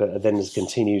 but then has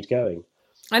continued going.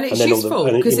 And it's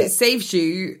useful because it saves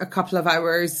you a couple of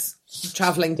hours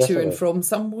travelling to and from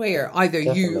somewhere, either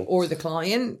you or the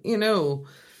client, you know.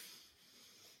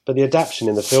 But the adaptation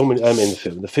in the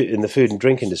food and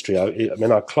drink industry, I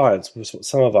mean, our clients, what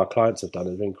some of our clients have done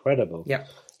is incredible. Yeah.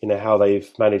 You know, how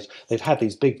they've had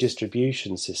these big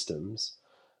distribution systems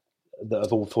that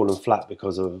have all fallen flat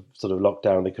because of sort of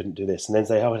lockdown. They couldn't do this, and then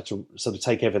they had to sort of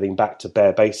take everything back to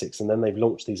bare basics. And then they've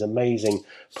launched these amazing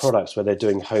products where they're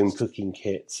doing home cooking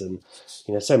kits, and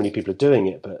you know, so many people are doing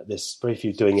it, but there's very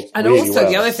few doing it. And really also, well.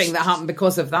 The other thing that happened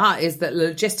because of that is that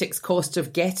logistics cost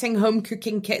of getting home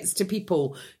cooking kits to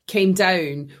people came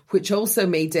down, which also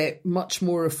made it much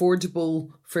more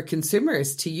affordable for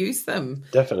consumers to use them.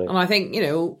 Definitely. And I think, you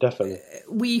know,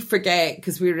 we forget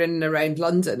because we're in and around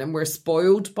London and we're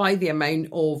spoiled by the amount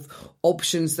of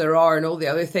options there are and all the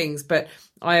other things. But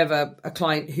I have a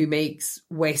client who makes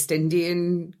West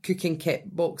Indian cooking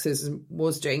kit boxes and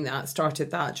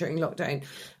started that during lockdown.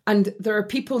 And there are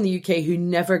people in the UK who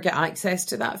never get access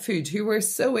to that food, who were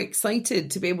so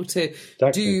excited to be able to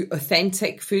do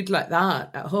authentic food like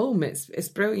that at home. It's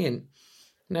brilliant.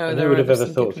 No, who would have ever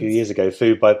thought a few years ago,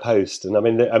 food by post? And I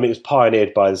mean, it was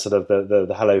pioneered by sort of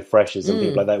the Hello Freshes and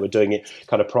people like that were doing it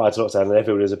kind of prior to lockdown, and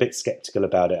everyone was a bit sceptical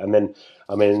about it. And then,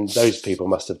 I mean, those people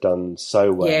must have done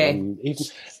so well. Yeah.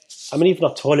 Even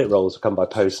our toilet rolls come by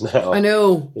post now. I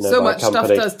know, you know, so much stuff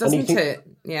does, doesn't it?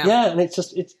 Yeah, and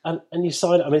and you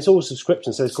sign. I mean, it's all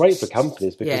subscription, so it's great for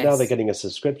companies because now they're getting a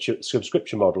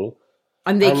subscription model.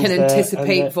 And they can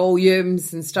anticipate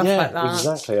volumes and stuff like that.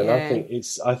 Exactly. And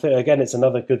I think again, it's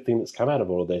another good thing that's come out of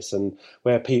all of this. And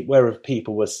where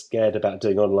people were scared about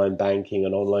doing online banking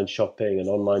and online shopping and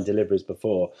online deliveries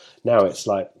before, now it's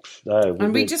like, no.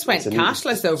 And we just went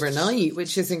cashless overnight,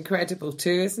 which is incredible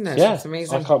too, isn't it? Yeah. It's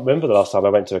amazing. I can't remember the last time I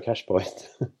went to a cash point.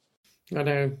 I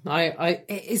know.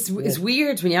 It's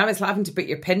weird when it's having to put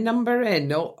your PIN number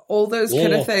in, all those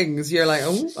kind of things. You're like,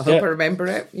 oh, I hope I remember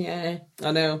it. Yeah,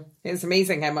 I know. It's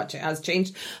amazing how much it has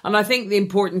changed. And I think the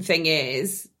important thing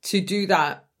is to do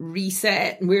that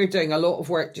reset. And we're doing a lot of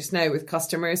work just now with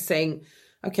customers saying,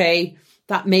 okay,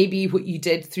 that may be what you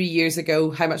did 3 years ago,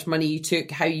 how much money you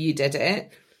took, how you did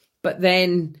it. But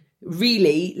then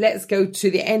really, let's go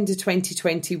to the end of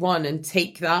 2021 and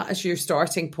take that as your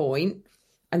starting point.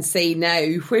 And say now,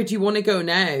 where do you want to go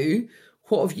now?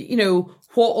 What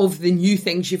of the new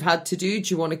things you've had to do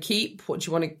you want to keep? What do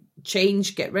you want to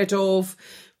change, get rid of?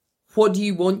 What do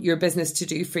you want your business to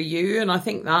do for you? And I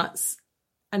think that's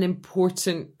an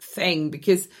important thing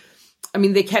because, I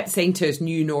mean, they kept saying to us,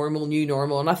 new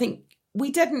normal. And I think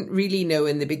we didn't really know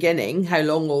in the beginning how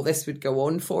long all this would go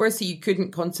on for, so you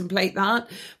couldn't contemplate that.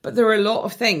 But there are a lot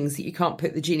of things that you can't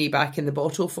put the genie back in the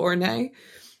bottle for now.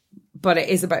 But it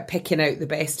is about picking out the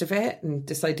best of it and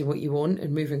deciding what you want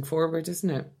and moving forward, isn't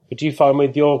it? But do you find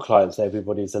with your clients,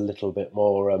 everybody's a little bit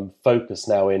more focused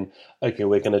now in, okay,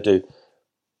 we're going to do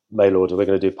mail order, we're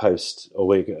going to do post,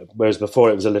 whereas before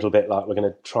it was a little bit like we're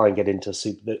going to try and get into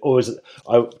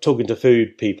talking to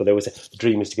food people, they always say the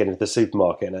dream is to get into the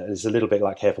supermarket, and it's a little bit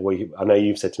like careful I know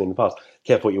you've said to me in the past,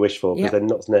 careful what you wish for, because they're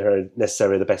not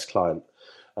necessarily the best client.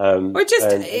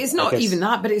 It's not even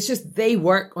that, but it's just they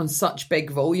work on such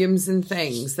big volumes and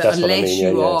things that unless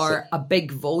you are a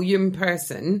big volume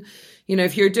person, you know,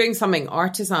 if you're doing something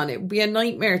artisan, it would be a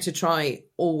nightmare to try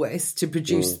always to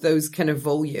produce those kind of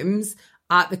volumes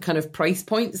at the kind of price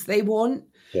points they want.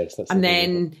 Yes, that's and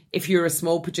then if you're a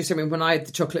small producer, I mean, when I had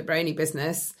the chocolate brownie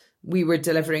business, we were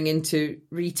delivering into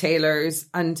retailers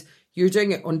and you're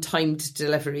doing it on timed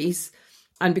deliveries.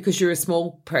 And because you're a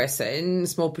small person,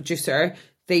 small producer,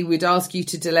 they would ask you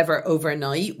to deliver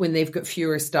overnight when they've got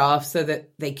fewer staff so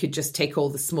that they could just take all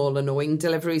the small annoying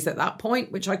deliveries at that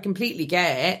point, which I completely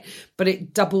get, but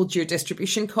it doubled your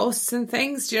distribution costs and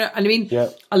things. Do you know? And I mean,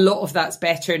 a lot of that's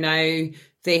better now.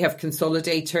 They have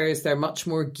consolidators. They're much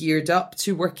more geared up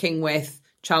to working with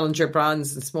challenger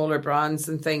brands and smaller brands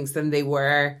and things than they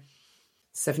were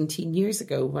 17 years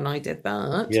ago when I did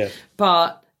that. Yeah.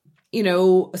 But you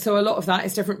know, so a lot of that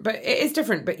is different, but it is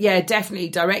different. But yeah, definitely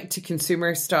direct to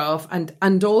consumer stuff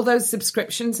and all those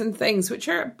subscriptions and things, which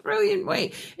are a brilliant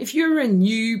way. If you're a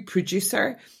new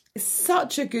producer, it's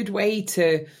such a good way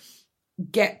to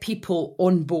get people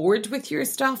on board with your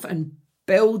stuff and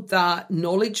build that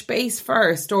knowledge base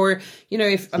first. Or, you know,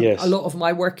 if a lot of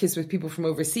my work is with people from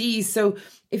overseas. So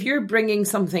if you're bringing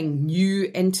something new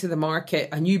into the market,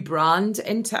 a new brand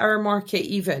into our market,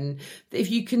 even if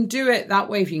you can do it that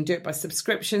way, if you can do it by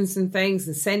subscriptions and things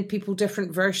and send people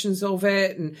different versions of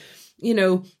it and, you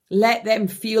know, let them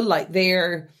feel like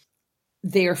they're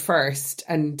there first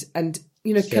and,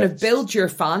 you know, kind of build your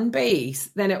fan base,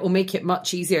 then it will make it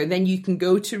much easier. And then you can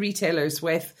go to retailers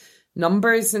with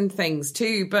numbers and things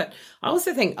too. But I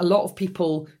also think a lot of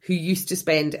people who used to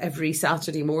spend every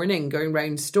Saturday morning going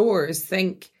around stores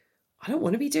think, I don't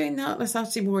want to be doing that on a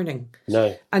Saturday morning.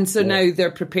 No. And so now they're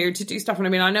prepared to do stuff. And I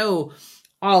mean, I know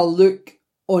I'll look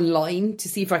online to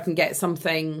see if I can get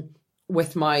something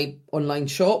with my online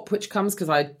shop, which comes because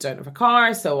I don't have a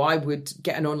car. So I would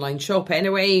get an online shop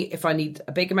anyway if I need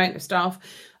a big amount of stuff.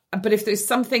 But if there's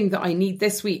something that I need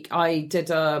this week, I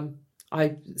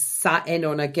sat in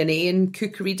on a Ghanaian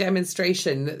cookery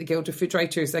demonstration that the Guild of Food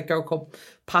Writers, a girl called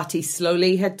Patty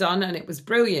Slowly had done, and it was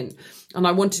brilliant. And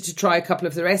I wanted to try a couple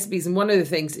of the recipes. And one of the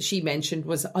things that she mentioned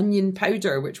was onion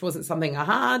powder, which wasn't something I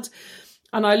had.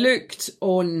 And I looked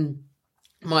on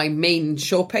my main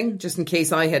shopping just in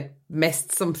case I had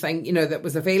missed something, you know, that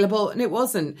was available, and it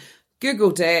wasn't.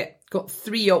 Googled it, got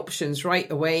 3 options right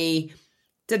away.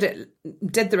 Did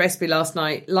the recipe last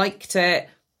night, liked it.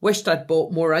 Wished I'd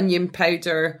bought more onion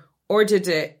powder, ordered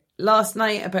it last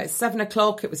night about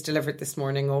 7:00. It was delivered this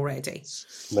morning already.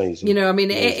 Amazing. You know, I mean,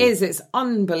 it's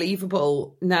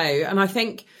unbelievable now. And I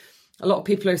think a lot of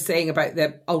people are saying about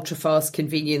the ultra fast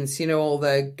convenience, you know, all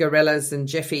the Gorillas and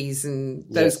Jiffies and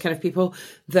those kind of people,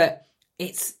 that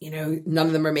it's, you know, none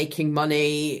of them are making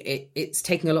money. It's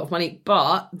taking a lot of money,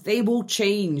 but they will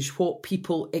change what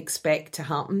people expect to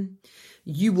happen.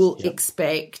 You will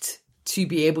expect to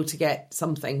be able to get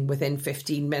something within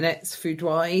 15 minutes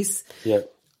food-wise. Yeah.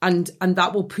 And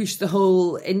that will push the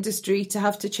whole industry to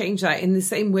have to change that in the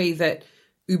same way that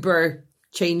Uber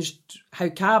changed how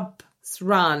cabs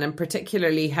ran, and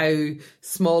particularly how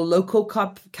small local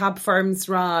cab firms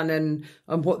ran and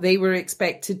what they were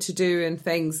expected to do and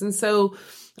things. And so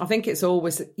I think it's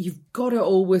always, you've got to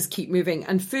always keep moving.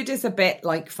 And food is a bit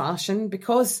like fashion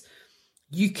because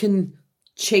you can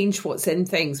change what's in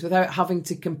things without having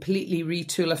to completely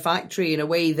retool a factory in a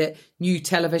way that new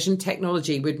television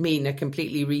technology would mean a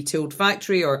completely retooled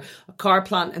factory or a car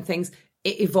plant and things.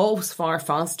 It evolves far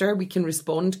faster. We can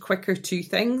respond quicker to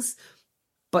things,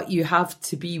 but you have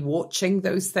to be watching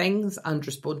those things and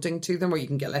responding to them or you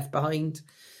can get left behind.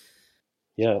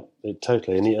 Yeah,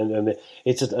 totally. And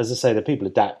it's, as I say, the people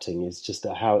adapting is just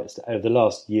how it's over the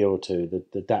last year or two,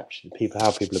 the adaptation,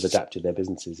 how people have adapted their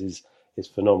businesses is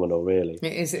phenomenal, really.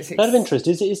 It is. It's out of interest,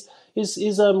 is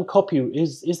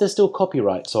there still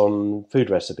copyrights on food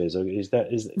recipes, or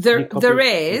there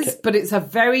is, but it's a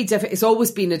very it's always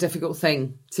been a difficult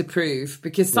thing to prove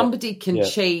because somebody can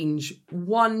change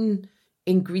one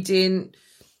ingredient,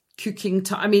 cooking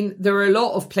time. I mean, there are a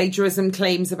lot of plagiarism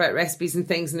claims about recipes and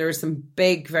things, and there are some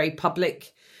big, very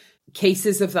public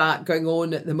cases of that going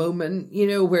on at the moment, you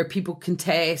know, where people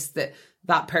contest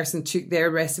that person took their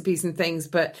recipes and things,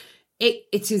 but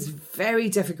it is very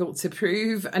difficult to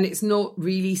prove, and it's not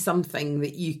really something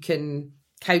that you can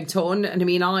count on. And I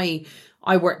mean,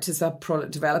 I worked as a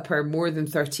product developer more than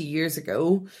 30 years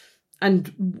ago,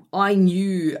 and I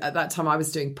knew at that time I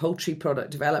was doing poultry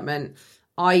product development.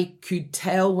 I could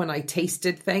tell when I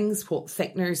tasted things, what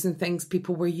thickeners and things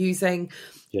people were using.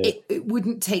 Yeah. It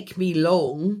wouldn't take me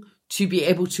long to be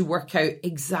able to work out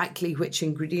exactly which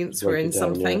ingredients were in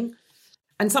something. Yeah.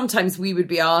 And sometimes we would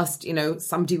be asked, you know,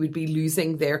 somebody would be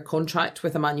losing their contract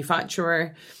with a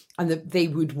manufacturer and that they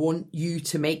would want you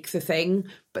to make the thing,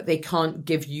 but they can't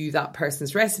give you that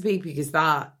person's recipe because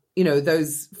that, you know,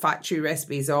 those factory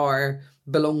recipes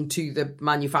belong to the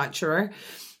manufacturer.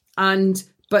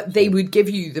 But they would give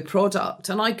you the product,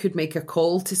 and I could make a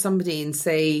call to somebody and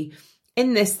say,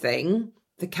 in this thing,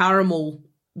 the caramel,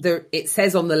 it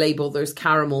says on the label there's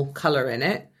caramel colour in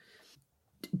it.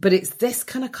 but it's this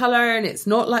kind of colour and it's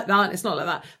not like that, it's not like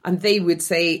that. And they would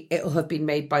say it'll have been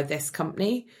made by this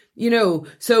company,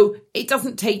 So it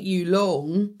doesn't take you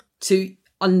long to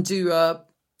undo a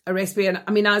recipe. And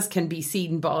I mean, as can be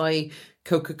seen by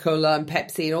Coca-Cola and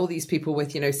Pepsi and all these people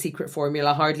with, secret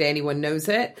formula, hardly anyone knows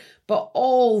it. But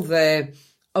all the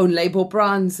own label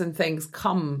brands and things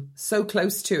come so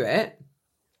close to it.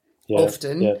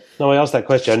 Often. Yeah. No, I asked that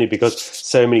question only because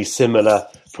so many similar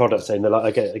products the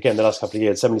last couple of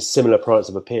years, so many similar products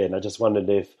have appeared. And I just wondered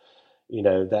if,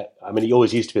 that, I mean, it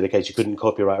always used to be the case you couldn't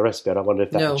copyright a recipe. And I wonder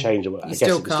if that would change. I guess it's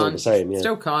still the same. Yeah.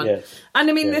 Still can't. Yeah. And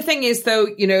I mean, the thing is, though,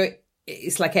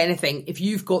 it's like anything. If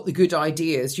you've got the good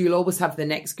ideas, you'll always have the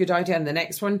next good idea and the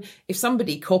next one. If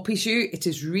somebody copies you, it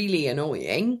is really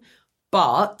annoying.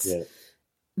 But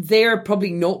they're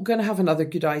probably not going to have another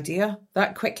good idea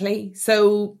that quickly.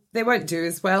 So they won't do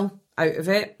as well out of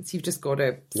it. So you've just got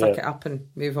to suck it up and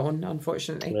move on,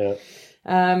 unfortunately.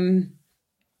 Yeah.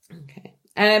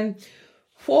 Okay.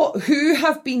 Who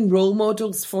have been role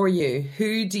models for you?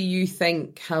 Who do you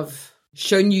think have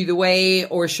shown you the way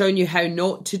or shown you how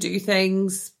not to do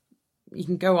things? You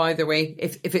can go either way.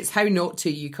 If it's how not to,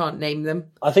 you can't name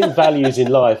them. I think values in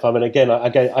life. I mean, again, I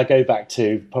go back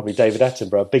to probably David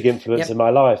Attenborough, a big influence in my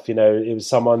life. It was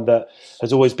someone that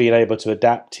has always been able to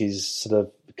adapt his sort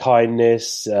of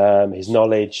kindness, his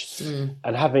knowledge,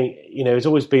 and having, it's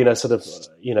always been a sort of,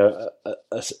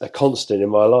 a constant in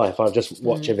my life. I just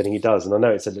watch everything he does, and I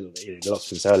know it's a little, lots of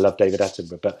people say I love David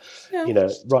Attenborough, but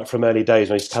right from early days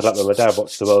when I used to cuddle up with my dad,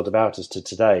 watch The World About Us, to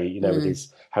today,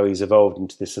 with how he's evolved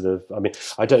into this sort of. I mean,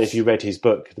 I don't know if you read his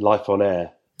book, Life on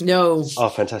Air. No. Oh,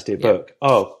 fantastic book.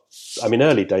 Oh, I mean,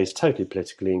 early days, totally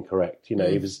politically incorrect. He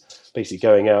was basically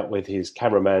going out with his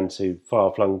cameraman to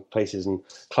far-flung places and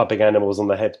clubbing animals on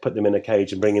the head, put them in a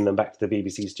cage and bringing them back to the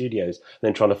BBC studios, and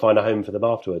then trying to find a home for them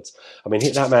afterwards. I mean,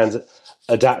 that man's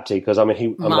adapted because, I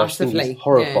mean, I think he's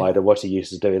horrified at what he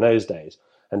used to do in those days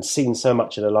and seen so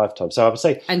much in a lifetime. So I would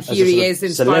say... And here he is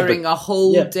inspiring a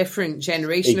whole different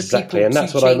generation of people and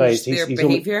that's what I made. Their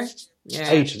behaviour.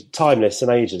 Timeless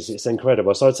and ageless. It's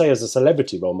incredible. So I'd say as a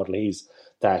celebrity role model, he's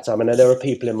that. I mean, there are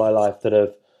people in my life that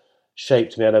have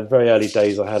shaped me. And in very early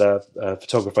days, I had a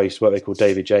photographer I used to work with called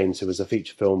David James, who was a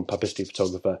feature film publicity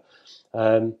photographer.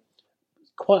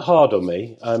 Quite hard on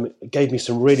me. Gave me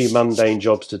some really mundane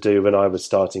jobs to do when I was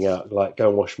starting out, like go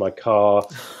and wash my car,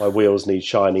 my wheels need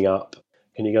shining up.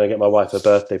 Can you go and get my wife a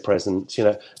birthday present?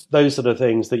 Those sort of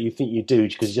things that you think you do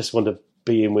because you just want to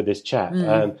be in with this chap.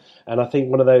 And I think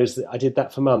one of those, I did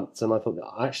that for months, and I thought,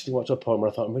 I actually watched a point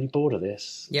where I thought, I'm really bored of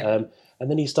this. And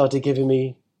then he started giving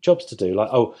me jobs to do,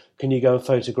 like, can you go and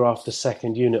photograph the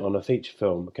second unit on a feature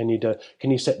film? Can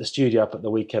you set the studio up at the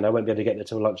weekend? I won't be able to get there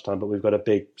till lunchtime, but we've got a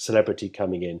big celebrity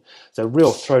coming in. So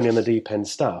real thrown in the deep end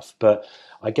stuff. But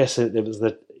I guess it was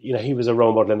he was a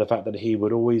role model in the fact that he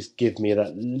would always give me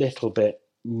that little bit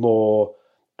more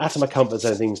out of my comfort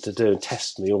zone things to do and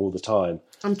test me all the time.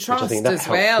 And trust as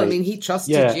well. I mean, he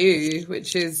trusted you,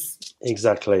 which is...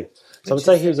 Exactly. So I would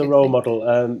say he was a role model.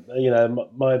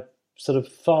 My sort of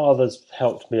father's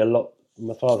helped me a lot.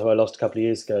 My father, who I lost a couple of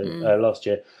years ago, last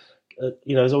year,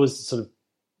 has always sort of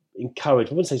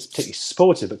encouraged, I wouldn't say particularly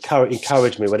supportive, but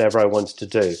encouraged me whatever I wanted to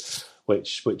do,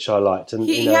 which I liked. And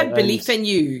he had belief in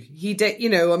you. He did,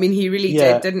 I mean, he really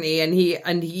did, didn't he?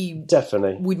 And he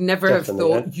definitely would never have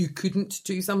thought you couldn't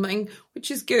do something,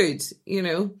 which is good,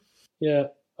 Yeah.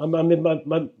 I mean,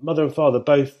 my mother and father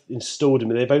both installed in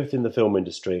me. They're both in the film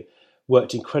industry,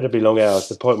 worked incredibly long hours.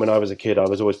 To the point when I was a kid, I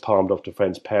was always palmed off to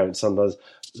friends' parents. Sometimes,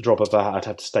 the drop of a hat, I'd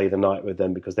have to stay the night with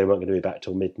them because they weren't going to be back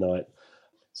till midnight.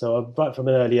 So right from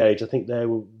an early age, I think they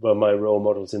were my role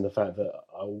models in the fact that,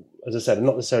 as I said, I'm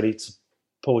not necessarily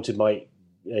supported my,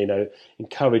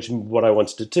 encouraged what I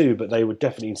wanted to do, but they would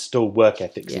definitely install work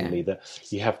ethics in me that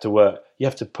you have to work, you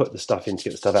have to put the stuff in to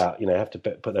get the stuff out, you have to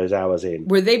put those hours in.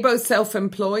 Were they both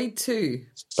self-employed too?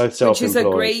 Both self-employed. Which is a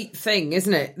great thing,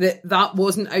 isn't it? That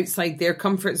wasn't outside their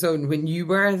comfort zone when you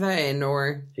were then,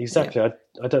 or... Exactly. Yeah.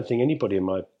 I don't think anybody in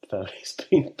my family's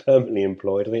been permanently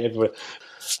employed. I think everyone...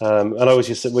 and I always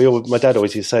used to, my dad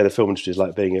always used to say the film industry is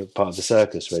like being a part of the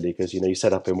circus, really, because you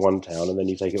set up in one town and then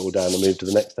you take it all down and move to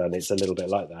the next town. It's a little bit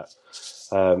like that,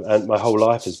 and my whole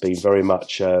life has been very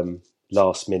much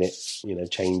last minute,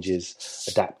 changes,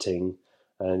 adapting,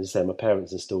 and as I say, my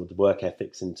parents instilled the work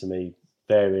ethics into me.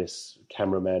 Various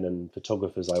cameramen and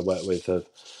photographers I work with have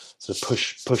sort of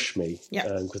pushed me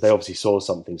because they obviously saw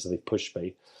something, so they pushed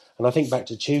me. And I think back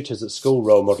to tutors at school,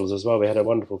 role models as well. We had a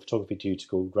wonderful photography tutor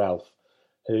called Ralph,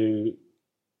 who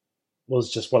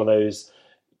was just one of those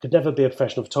could never be a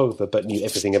professional photographer, but knew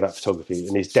everything about photography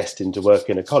and is destined to work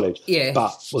in a college. Yeah.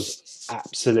 But was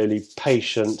absolutely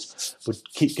patient, would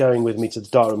keep going with me to the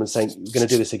darkroom and saying, we're going to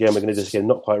do this again, we're going to do this again,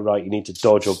 not quite right, you need to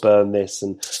dodge or burn this.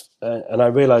 And I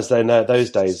realised then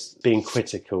those days being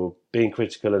critical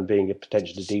and being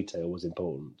attention to detail was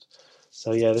important.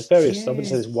 So yeah, there's various, I wouldn't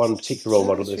say there's one particular role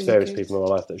model, there's various people in my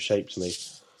life that have shaped me.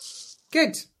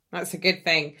 Good. That's a good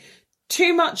thing.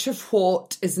 Too much of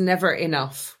what is never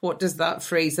enough. What does that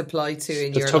phrase apply to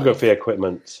in your life? Photography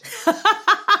equipment.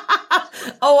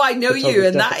 Oh, I know you,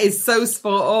 and that is so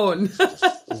spot on.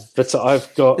 But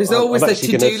I've got... There's always a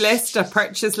to-do list, a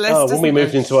purchase list. Oh, when we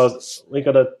moved into we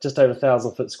got a just over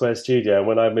 1,000-foot square studio, and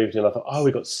when I moved in, I thought,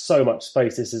 we've got so much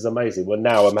space, this is amazing. Well,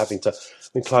 now I'm having to,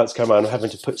 when clients come around, I'm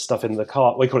having to put stuff in the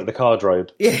car. We call it the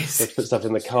cardrobe. Yes. So to put stuff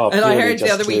in the car. And I heard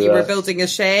the other week you were building a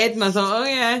shed, and I thought, oh,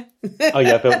 yeah.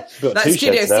 I built that two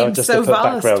studio sheds now, seemed just so to put vast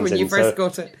backgrounds when you in, first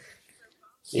got it.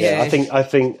 Yeah, I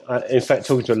think, in fact,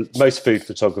 talking to most food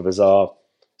photographers are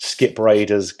skip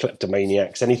raiders,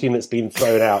 kleptomaniacs, anything that's been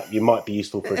thrown out, you might be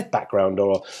useful for a background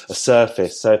or a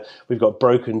surface. So we've got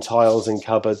broken tiles in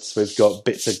cupboards, we've got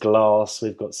bits of glass,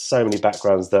 we've got so many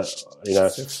backgrounds that, So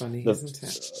funny, isn't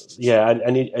it? Yeah,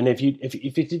 and if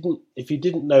you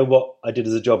didn't know what I did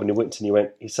as a job and you went and you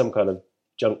went, he's some kind of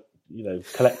junk,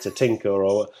 collector, tinker,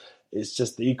 or it's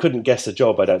just that you couldn't guess a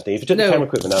job, I don't think. If you took the camera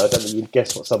equipment out, I don't think you'd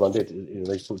guess what someone did.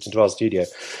 They walked into our studio.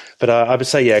 But I would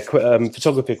say,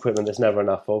 photography equipment there's never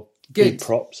enough of. Good. Big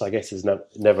props, I guess, is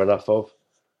never enough of.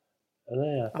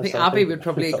 And, I think Abby would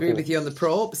probably agree with you on the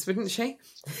props, wouldn't she?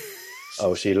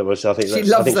 Oh, she loves. I think she's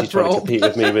trying to compete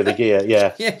with me with the gear.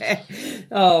 Yeah. Yeah.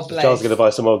 Oh, bless. Charles is going to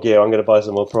buy some more gear. I'm going to buy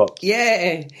some more props.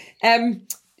 Yeah.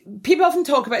 People often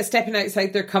talk about stepping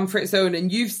outside their comfort zone, and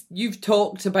you've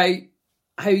talked about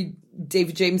how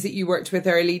David James that you worked with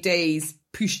early days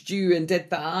pushed you and did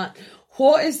that.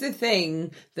 What is the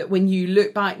thing that when you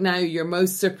look back now, you're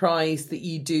most surprised that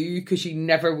you do because you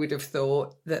never would have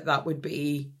thought that would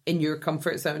be in your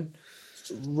comfort zone?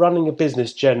 Running a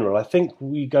business general, I think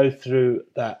we go through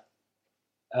that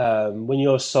when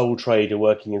you're a sole trader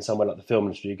working in somewhere like the film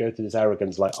industry, you go through this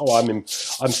arrogance like, I'm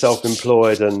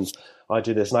self-employed and I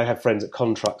do this. And I have friends at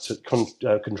contractors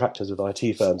with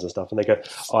IT firms and stuff, and they go,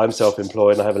 I'm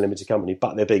self-employed and I have a limited company,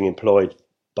 but they're being employed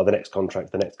by the next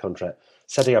contract.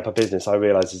 Setting up a business, I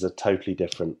realise, is a totally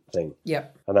different thing. Yeah,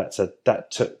 and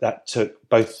that took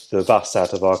both of us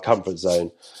out of our comfort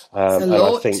zone. It's a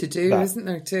lot to do, isn't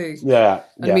there? Too. Yeah.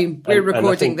 I mean, we're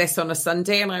recording this on a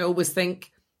Sunday, and I always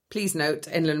think, please note,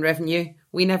 Inland Revenue,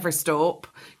 we never stop.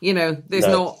 There's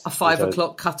not a 5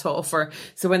 o'clock cut off, or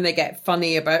so when they get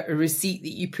funny about a receipt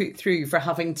that you put through for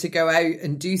having to go out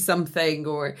and do something,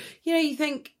 or you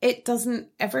think it doesn't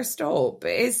ever stop.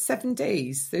 It is 7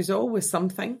 days. There's always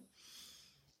something.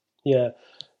 Yeah,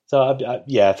 so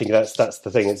I think that's the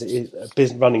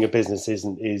thing. Running a business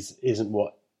isn't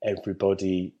what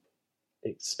everybody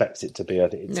expects it to be. I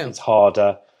think it's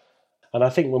harder, and I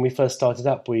think when we first started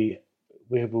up, we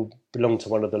belonged to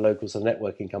one of the local sort of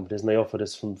networking companies, and they offered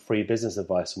us some free business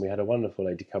advice. And we had a wonderful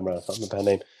lady come around, I can't remember her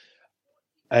name,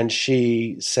 and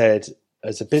she said,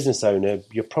 as a business owner,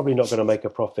 you're probably not going to make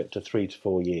a profit to 3 to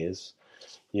 4 years.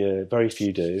 Very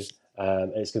few do.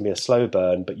 It's going to be a slow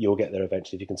burn, but you'll get there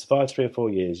eventually. If you can survive 3 or 4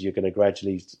 years, you're going to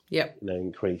gradually,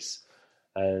 increase.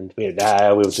 And we'll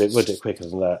do it quicker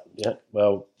than that. Yeah.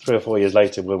 Well, 3 or 4 years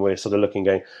later, when we're sort of looking,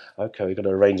 going, okay, we've got to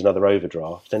arrange another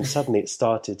overdraft. Then suddenly it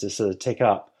started to sort of tick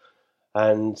up,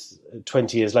 and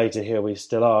 20 years later, here we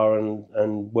still are,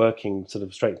 and working sort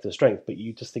of strength to strength. But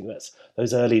you just think that's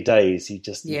those early days. You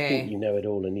think you know it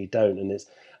all, and you don't, and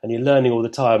you're learning all the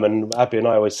time. And Abby and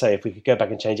I always say, if we could go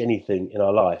back and change anything in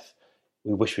our life,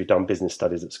 we wish we'd done business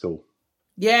studies at school.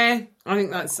 Yeah, I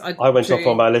think that's. I went off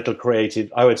on my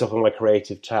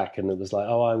creative tack, and it was like,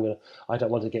 I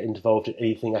don't want to get involved in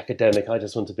anything academic. I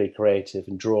just want to be creative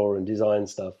and draw and design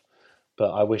stuff.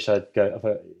 But I wish could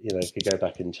go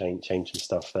back and change some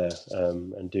stuff there,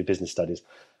 and do business studies.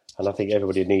 And I think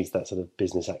everybody needs that sort of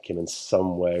business acumen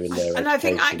somewhere in there. And I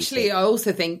think I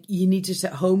also think you need it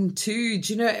at home too.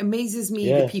 Do you know? It amazes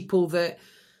me the people that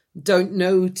don't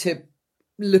know to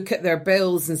look at their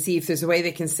bills and see if there's a way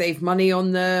they can save money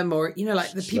on them, or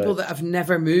like the people that have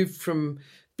never moved from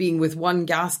being with one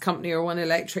gas company or one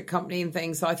electric company and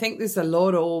things. So I think there's a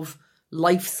lot of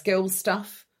life skill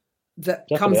stuff that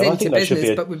comes into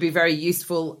business but would be very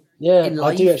useful in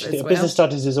life. I do actually think business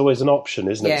studies is always an option,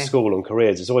 isn't it? School and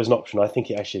careers is always an option. I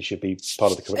think it actually should be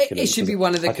part of the curriculum. It should be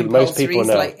one of the compulsories,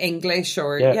 like English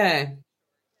or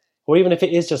or even if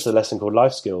it is just a lesson called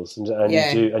life skills, and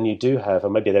Yeah. you do have,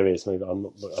 and maybe there is, maybe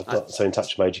I'm not so in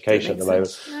touch with my education at the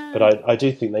moment, but I do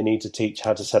think they need to teach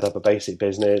how to set up a basic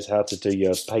business, how to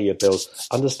pay your bills,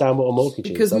 understand what a mortgage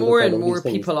is. Because more and understand all more these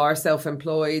things. people are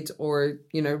self-employed or,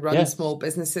 run Yeah. small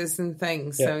businesses and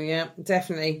things. Yeah. So, yeah,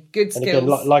 definitely. Good And skills.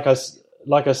 again,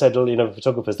 like I said,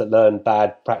 photographers that learn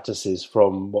bad practices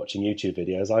from watching YouTube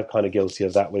videos, I'm kind of guilty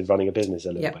of that with running a business a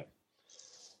little Yeah. bit.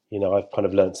 I've kind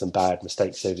of learned some bad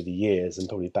mistakes over the years and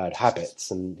probably bad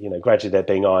habits, and gradually they're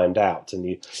being ironed out, and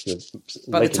you're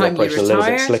By the making the time you operation a little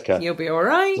bit retire, slicker. you'll be all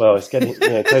right. Well, it's getting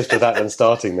close to that than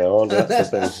starting now, aren't it? That's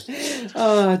the thing.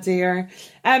 Oh, dear.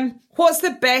 What's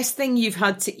the best thing you've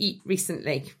had to eat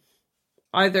recently?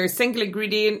 Either a single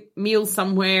ingredient, meal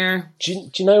somewhere. Do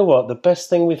you know what? The best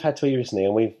thing we've had to eat recently,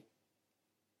 and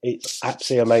it's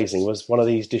absolutely amazing, was one of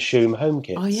these Dishoom home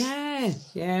kits. Oh, yeah.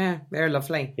 Yeah, they're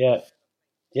lovely.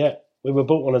 Yeah, we were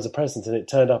bought one as a present, and it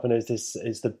turned up, and it's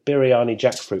the biryani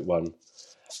jackfruit one,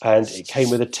 and it came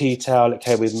with a tea towel, it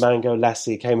came with mango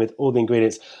lassi, it came with all the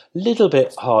ingredients. Little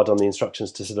bit hard on the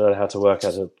instructions to learn how to work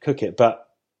out to cook it, but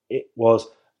it was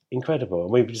incredible,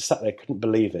 and we just sat there, couldn't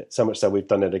believe it. So much so we've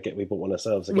done it again. We bought one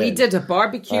ourselves again. We did a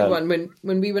barbecue one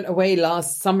when we went away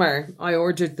last summer. I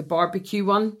ordered the barbecue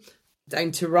one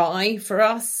down to Rye for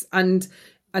us, and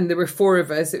there were 4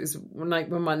 of us. It was one night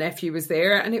when my nephew was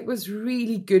there, and it was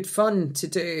really good fun to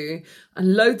do,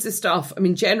 and loads of stuff. I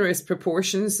mean, generous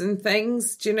proportions and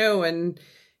things, and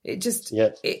it just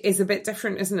it is a bit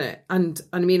different, isn't it? And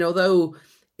I mean, although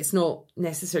it's not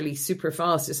necessarily super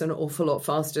fast, it's an awful lot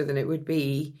faster than it would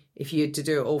be if you had to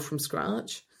do it all from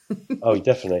scratch. Oh,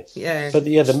 definitely. Yeah. But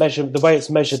the way it's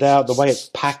measured out, the way it's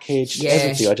packaged,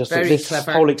 everything. I just think this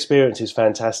clever. whole experience is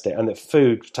fantastic, and the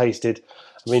food tasted.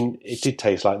 I mean, it did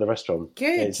taste like the restaurant.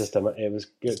 Good. It's just it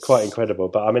was quite incredible.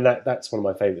 But I mean, that's one of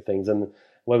my favourite things. And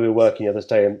when we were working the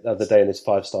other day in this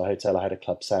 5-star hotel, I had a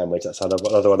club sandwich. That's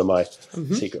another one of my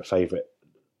secret favourite.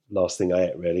 Last thing I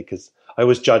ate, really, because I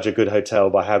always judge a good hotel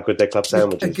by how good their club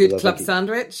sandwich is. A good club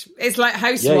sandwich. It's like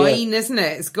house wine, isn't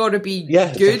it? It's got to be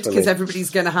good because everybody's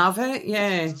going to have it.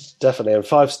 Yeah, definitely. And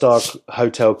 5-star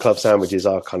hotel club sandwiches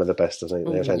are kind of the best. I think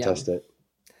they're fantastic.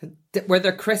 Were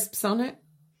there crisps on it?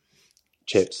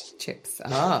 Chips. Because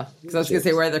I was going to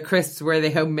say, were there crisps? Were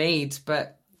they homemade?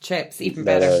 But chips, even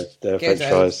better. No, they're French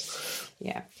fries.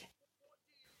 Yeah.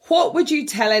 What would you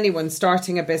tell anyone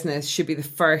starting a business should be the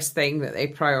first thing that they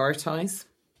prioritise?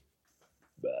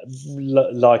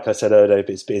 Like I said earlier,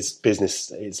 it's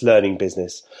business. It's learning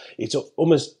business. It's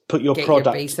almost put your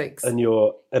product and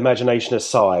your imagination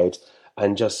aside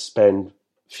and just spend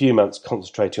a few months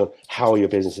concentrating on how your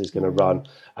business is going to run.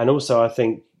 And also, I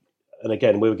think, and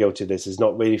again, we were guilty of this, is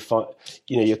not really fun.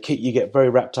 You get very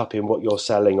wrapped up in what you're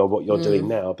selling or what you're doing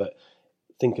now, but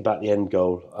think about the end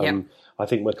goal. I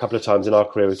think a couple of times in our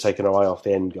career we've taken our eye off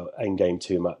the end game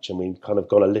too much, and we've kind of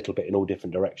gone a little bit in all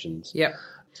different directions. Yep.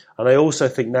 And I also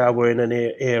think now we're in an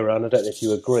era, and I don't know if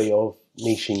you agree, of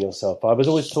niching yourself. I was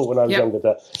always taught when I was younger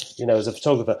that, as a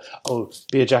photographer,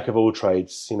 be a jack of all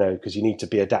trades, because you need to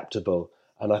be adaptable.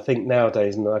 And I think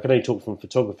nowadays, and I can only talk from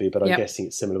photography, but I'm guessing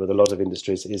it's similar with a lot of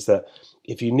industries, is that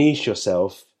if you niche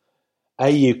yourself,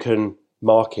 you can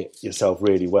market yourself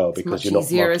really well because you're not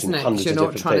easier, marketing hundreds of different things.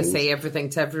 You're not trying to say everything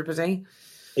to everybody.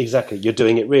 Exactly. You're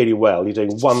doing it really well. You're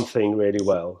doing one thing really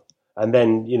well. And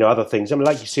then, other things. I mean,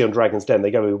 like you see on Dragon's Den, they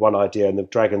go with one idea and the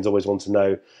Dragons always want to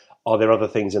know, are there other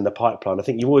things in the pipeline? I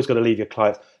think you've always got to leave your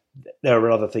clients, there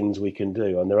are other things we can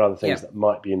do and there are other things that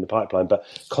might be in the pipeline, but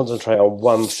concentrate on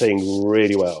one thing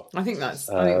really well. I think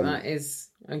that is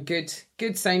a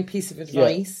good sound piece of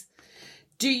advice. Yeah.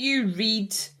 Do you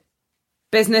read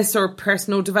business or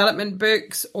personal development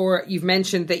books? Or you've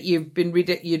mentioned that you'd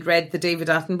read the David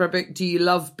Attenborough book. Do you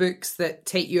love books that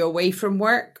take you away from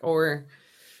work? Or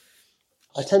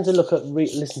I tend to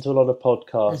listen to a lot of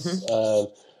podcasts.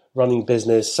 Running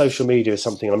business, social media is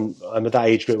something I'm at that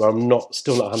age group where I'm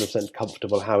still not 100%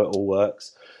 comfortable how it all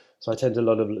works. So I tend to a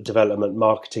lot of development,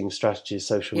 marketing strategies,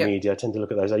 social media. I tend to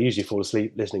look at those. I usually fall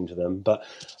asleep listening to them, but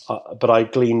I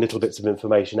glean little bits of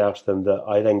information out of them that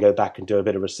I then go back and do a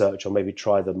bit of research or maybe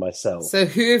try them myself. So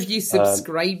who have you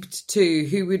subscribed to?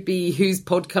 Whose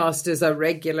podcast is a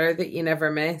regular that you never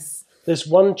miss? There's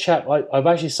one chap, I've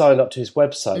actually signed up to his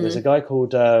website. There's a guy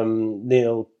called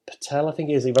Neil Patel, I think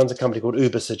he is. He runs a company called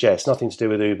Uber Suggest, nothing to do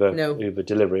with Uber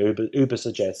delivery, Uber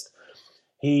Suggest.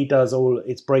 He does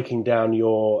it's breaking down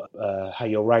your how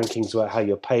your rankings work, how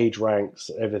your page ranks,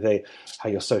 everything, how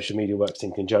your social media works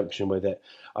in conjunction with it.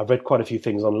 I've read quite a few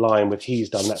things online he's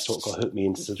done. That's what hooked me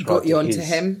into subscribing. Got you onto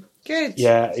him? Good.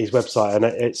 Yeah, his website, and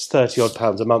it's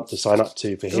 £30 a month to sign up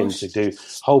to for him to do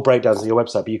whole breakdowns of your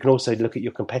website. But you can also look at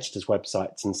your competitors'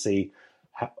 websites and see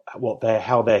how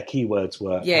their keywords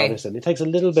work. Yeah. And it takes a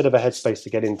little bit of a headspace to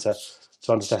get into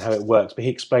to understand how it works, but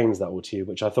he explains that all to you,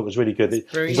 which I thought was really good.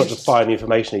 He's not just firing the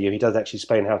information at you; he does actually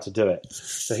explain how to do it.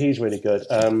 So he's really good.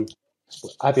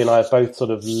 Abby and I are both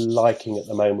sort of liking at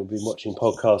the moment. We've been watching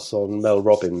podcasts on Mel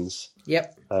Robbins.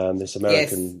 Yep. This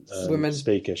American woman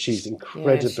speaker. She's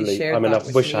incredibly. She I mean, I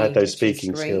wish I had those which is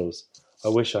speaking great. skills. I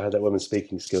wish I had that woman's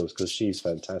speaking skills because she's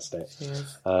fantastic.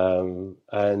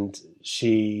 And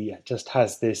she just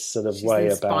has this sort of way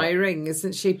about inspiring,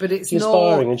 isn't she? But it's she's not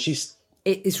inspiring, and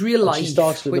it's real life, she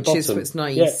started at which the is bottom. what's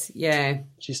nice. Yeah.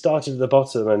 She started at the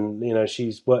bottom, and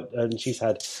she's worked, and she's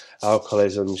had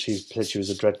alcoholism. She said she was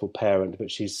a dreadful parent,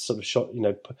 but she's sort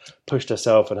of pushed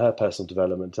herself and her personal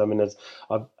development. I mean,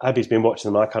 Abby's been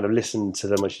watching them. I kind of listened to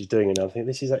them when she's doing it, and I think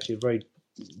this is actually a very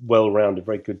well-rounded,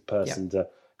 very good person,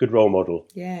 good role model.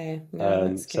 Yeah,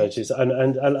 that's so good. she's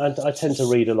and I tend to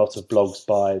read a lot of blogs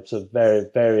by sort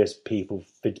of various people,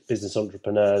 business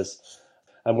entrepreneurs.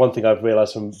 And one thing I've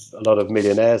realised from a lot of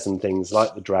millionaires and things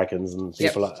like the Dragons and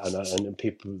people and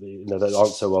people that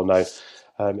aren't so well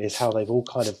known is how they've all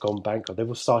kind of gone bankrupt. They've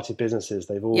all started businesses.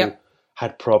 They've all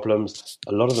had problems.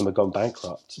 A lot of them have gone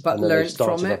bankrupt, but and then learned they've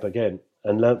started from it. up again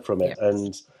and learnt from it.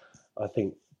 And I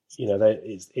think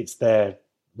it's their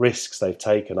risks they've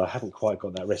taken. I haven't quite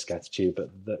got that risk attitude,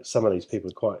 but some of these people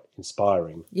are quite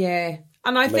inspiring. Yeah.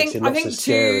 And I think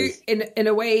too, in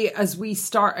a way, as we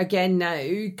start again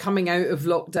now, coming out of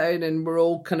lockdown and we're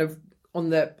all kind of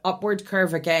on the upward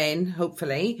curve again,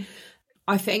 hopefully,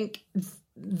 I think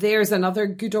there's another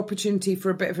good opportunity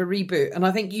for a bit of a reboot. And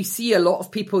I think you see a lot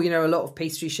of people, a lot of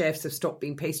pastry chefs have stopped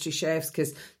being pastry chefs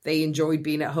because they enjoyed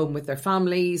being at home with their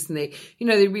families, and they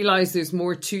realise there's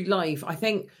more to life. I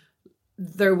think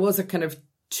there was a kind of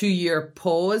 2-year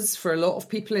pause for a lot of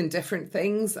people in different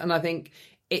things. And I think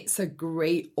it's a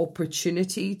great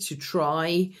opportunity to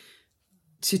try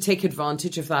to take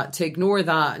advantage of that. To ignore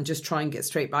that and just try and get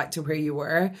straight back to where you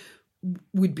were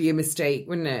would be a mistake,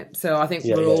 wouldn't it? So I think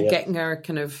we're all getting our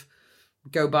kind of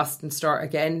go bust and start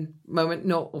again moment.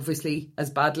 Not obviously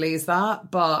as badly as that,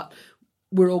 but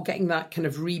we're all getting that kind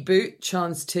of reboot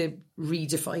chance to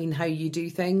redefine how you do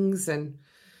things. And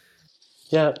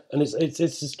yeah, and it's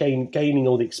just gaining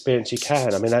all the experience you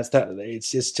can. I mean, it's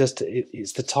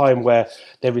the time where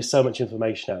there is so much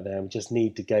information out there, and we just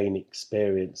need to gain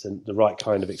experience and the right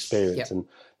kind of experience. Yep. And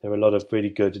there are a lot of really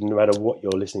good, and no matter what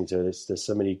you're listening to, there's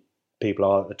so many people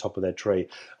are at the top of their tree.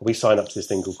 We sign up to this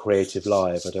thing called Creative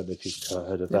Live. I don't know if you've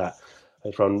heard of that.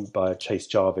 It's run by Chase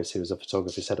Jarvis, who was a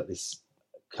photographer, set up this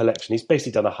collection. He's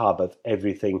basically done a hub of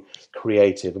everything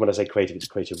creative. And when I say creative, it's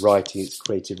creative writing, it's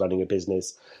creative running a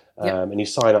business. And you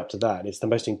sign up to that, and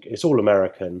it's all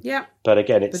American. Yeah. But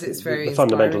again, it's very the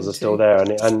fundamentals are still there.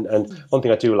 And one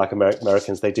thing I do like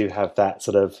Americans, they do have that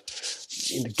sort of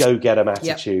go-getter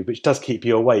attitude, which does keep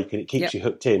you awake and it keeps you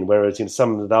hooked in. Whereas in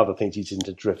some of the other things, you tend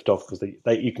to drift off because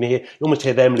you almost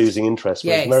hear them losing interest.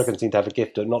 Whereas Americans seem to have a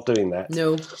gift at not doing that.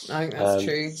 No, I think that's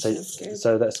true.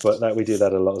 So that's what we do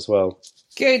that a lot as well.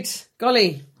 Good.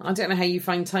 Golly, I don't know how you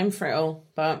find time for it all,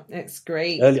 but it's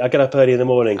great. I get up early in the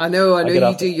morning. I know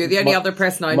you do. You're the only other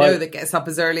person I know that gets up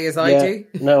as early as I do.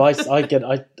 No, I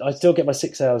still get my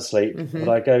 6 hours sleep, but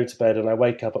I go to bed and I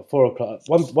wake up at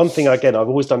 4:00. One thing, again, I've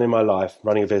always done in my life,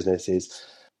 running a business, is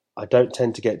I don't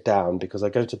tend to get down because I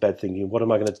go to bed thinking, what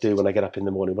am I going to do when I get up in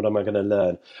the morning? What am I going to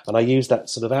learn? And I use that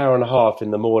sort of hour and a half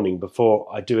in the morning before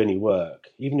I do any work.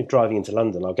 Even if driving into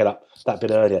London, I'll get up that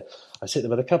bit earlier. I sit there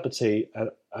with a cup of tea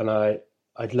and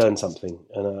I'd learn something.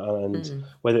 And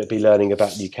whether it be learning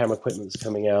about new camera equipment that's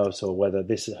coming out or whether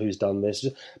who's done this,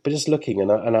 but just looking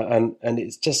and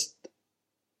it's just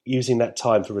using that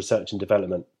time for research and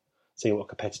development. Seeing what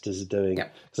competitors are doing.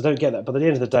 Because I don't get that. But at the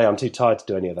end of the day, I'm too tired to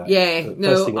do any of that.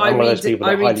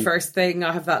 I read first thing.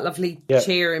 I have that lovely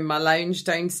chair in my lounge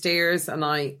downstairs and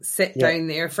I sit down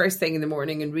there first thing in the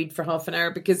morning and read for half an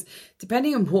hour, because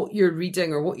depending on what you're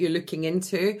reading or what you're looking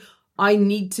into, I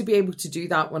need to be able to do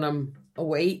that when I'm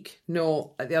awake,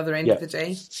 not at the other end of the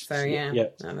day. So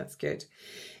no, that's good.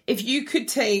 If you could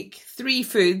take 3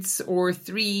 foods or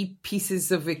 3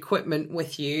 pieces of equipment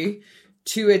with you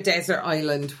to a desert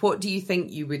island, what do you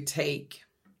think you would take?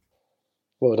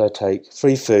 What would I take?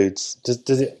 3 foods.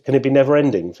 Can it be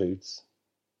never-ending foods?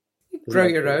 Grow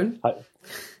your own. Well,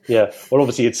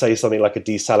 obviously you'd say something like a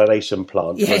desalination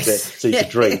plant, so you could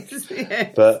drink.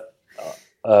 Yes. But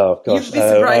oh gosh, you'd be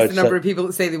surprised the number of people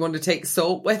that say they want to take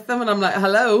salt with them, and I'm like,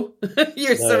 hello,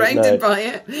 you're surrounded by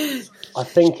it. I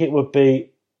think it would be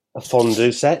a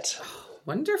fondue set.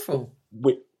 Wonderful.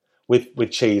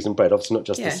 with cheese and bread. Obviously, not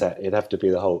just the set. It'd have to be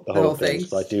the whole thing.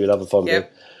 But I do love a fondue.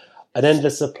 Yep. An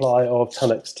endless supply of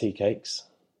Tunnock's tea cakes.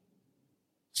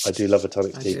 I do love a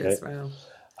Tunnock's tea cake. As well.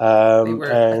 They were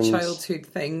a childhood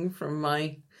thing from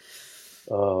my...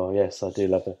 Oh, yes, I do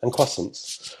love it. And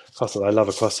croissants. I love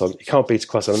a croissant. You can't beat a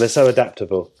croissant. And they're so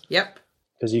adaptable. Yep.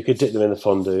 Because you could dip them in the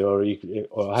fondue,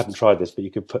 or I haven't tried this, but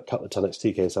you could cut the Tunnock's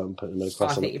tea cakes out and put them in a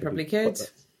croissant. I think you probably could.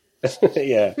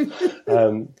 Yeah.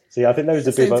 So I think those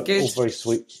would be all very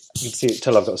sweet. You can see it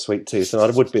till I've got a sweet tooth, and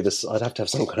I'd have to have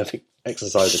some kind of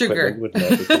exercise equipment, wouldn't I?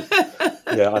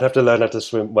 Because, I'd have to learn how to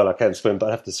swim. Well, I can swim, but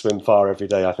I'd have to swim far every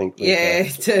day, I think.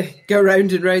 To go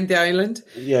round and round the island.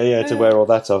 Yeah, to wear all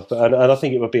that off. And I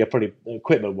think it would be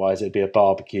equipment-wise, it'd be a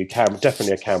barbecue camera,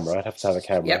 definitely a camera. I'd have to have a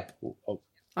camera. Yep.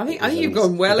 I think you've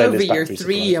gone well over your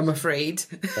 3, I'm afraid.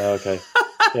 Oh, okay.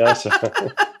 Yeah, that's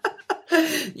right.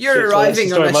 You're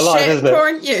arriving on a ship,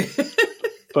 aren't you?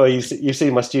 Well, you've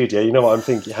seen my studio. You know what I'm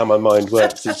thinking, how my mind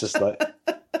works. It's just like,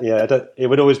 it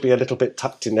would always be a little bit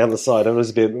tucked in down the side. It would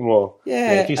always be a bit more.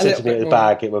 Yeah, if you said to me a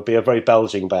bag, it would be a very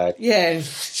bulging bag. Yeah.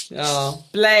 Oh,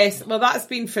 bless. Well, that's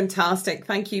been fantastic.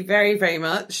 Thank you very, very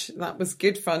much. That was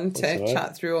good fun to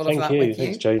chat through all of that with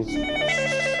you. Thanks, Jane.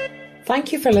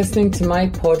 Thank you for listening to my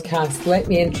podcast, Let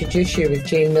Me Introduce You with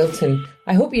Jane Milton.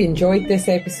 I hope you enjoyed this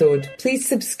episode. Please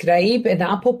subscribe in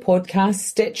Apple Podcasts,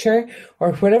 Stitcher,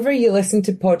 or wherever you listen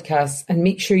to podcasts, and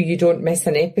make sure you don't miss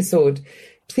an episode.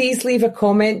 Please leave a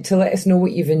comment to let us know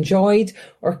what you've enjoyed,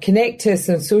 or connect to us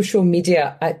on social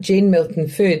media at Jane Milton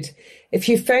Food. If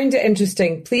you found it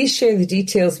interesting, please share the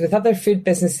details with other food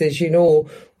businesses you know.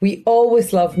 We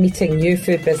always love meeting new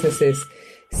food businesses.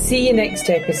 See you next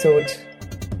episode.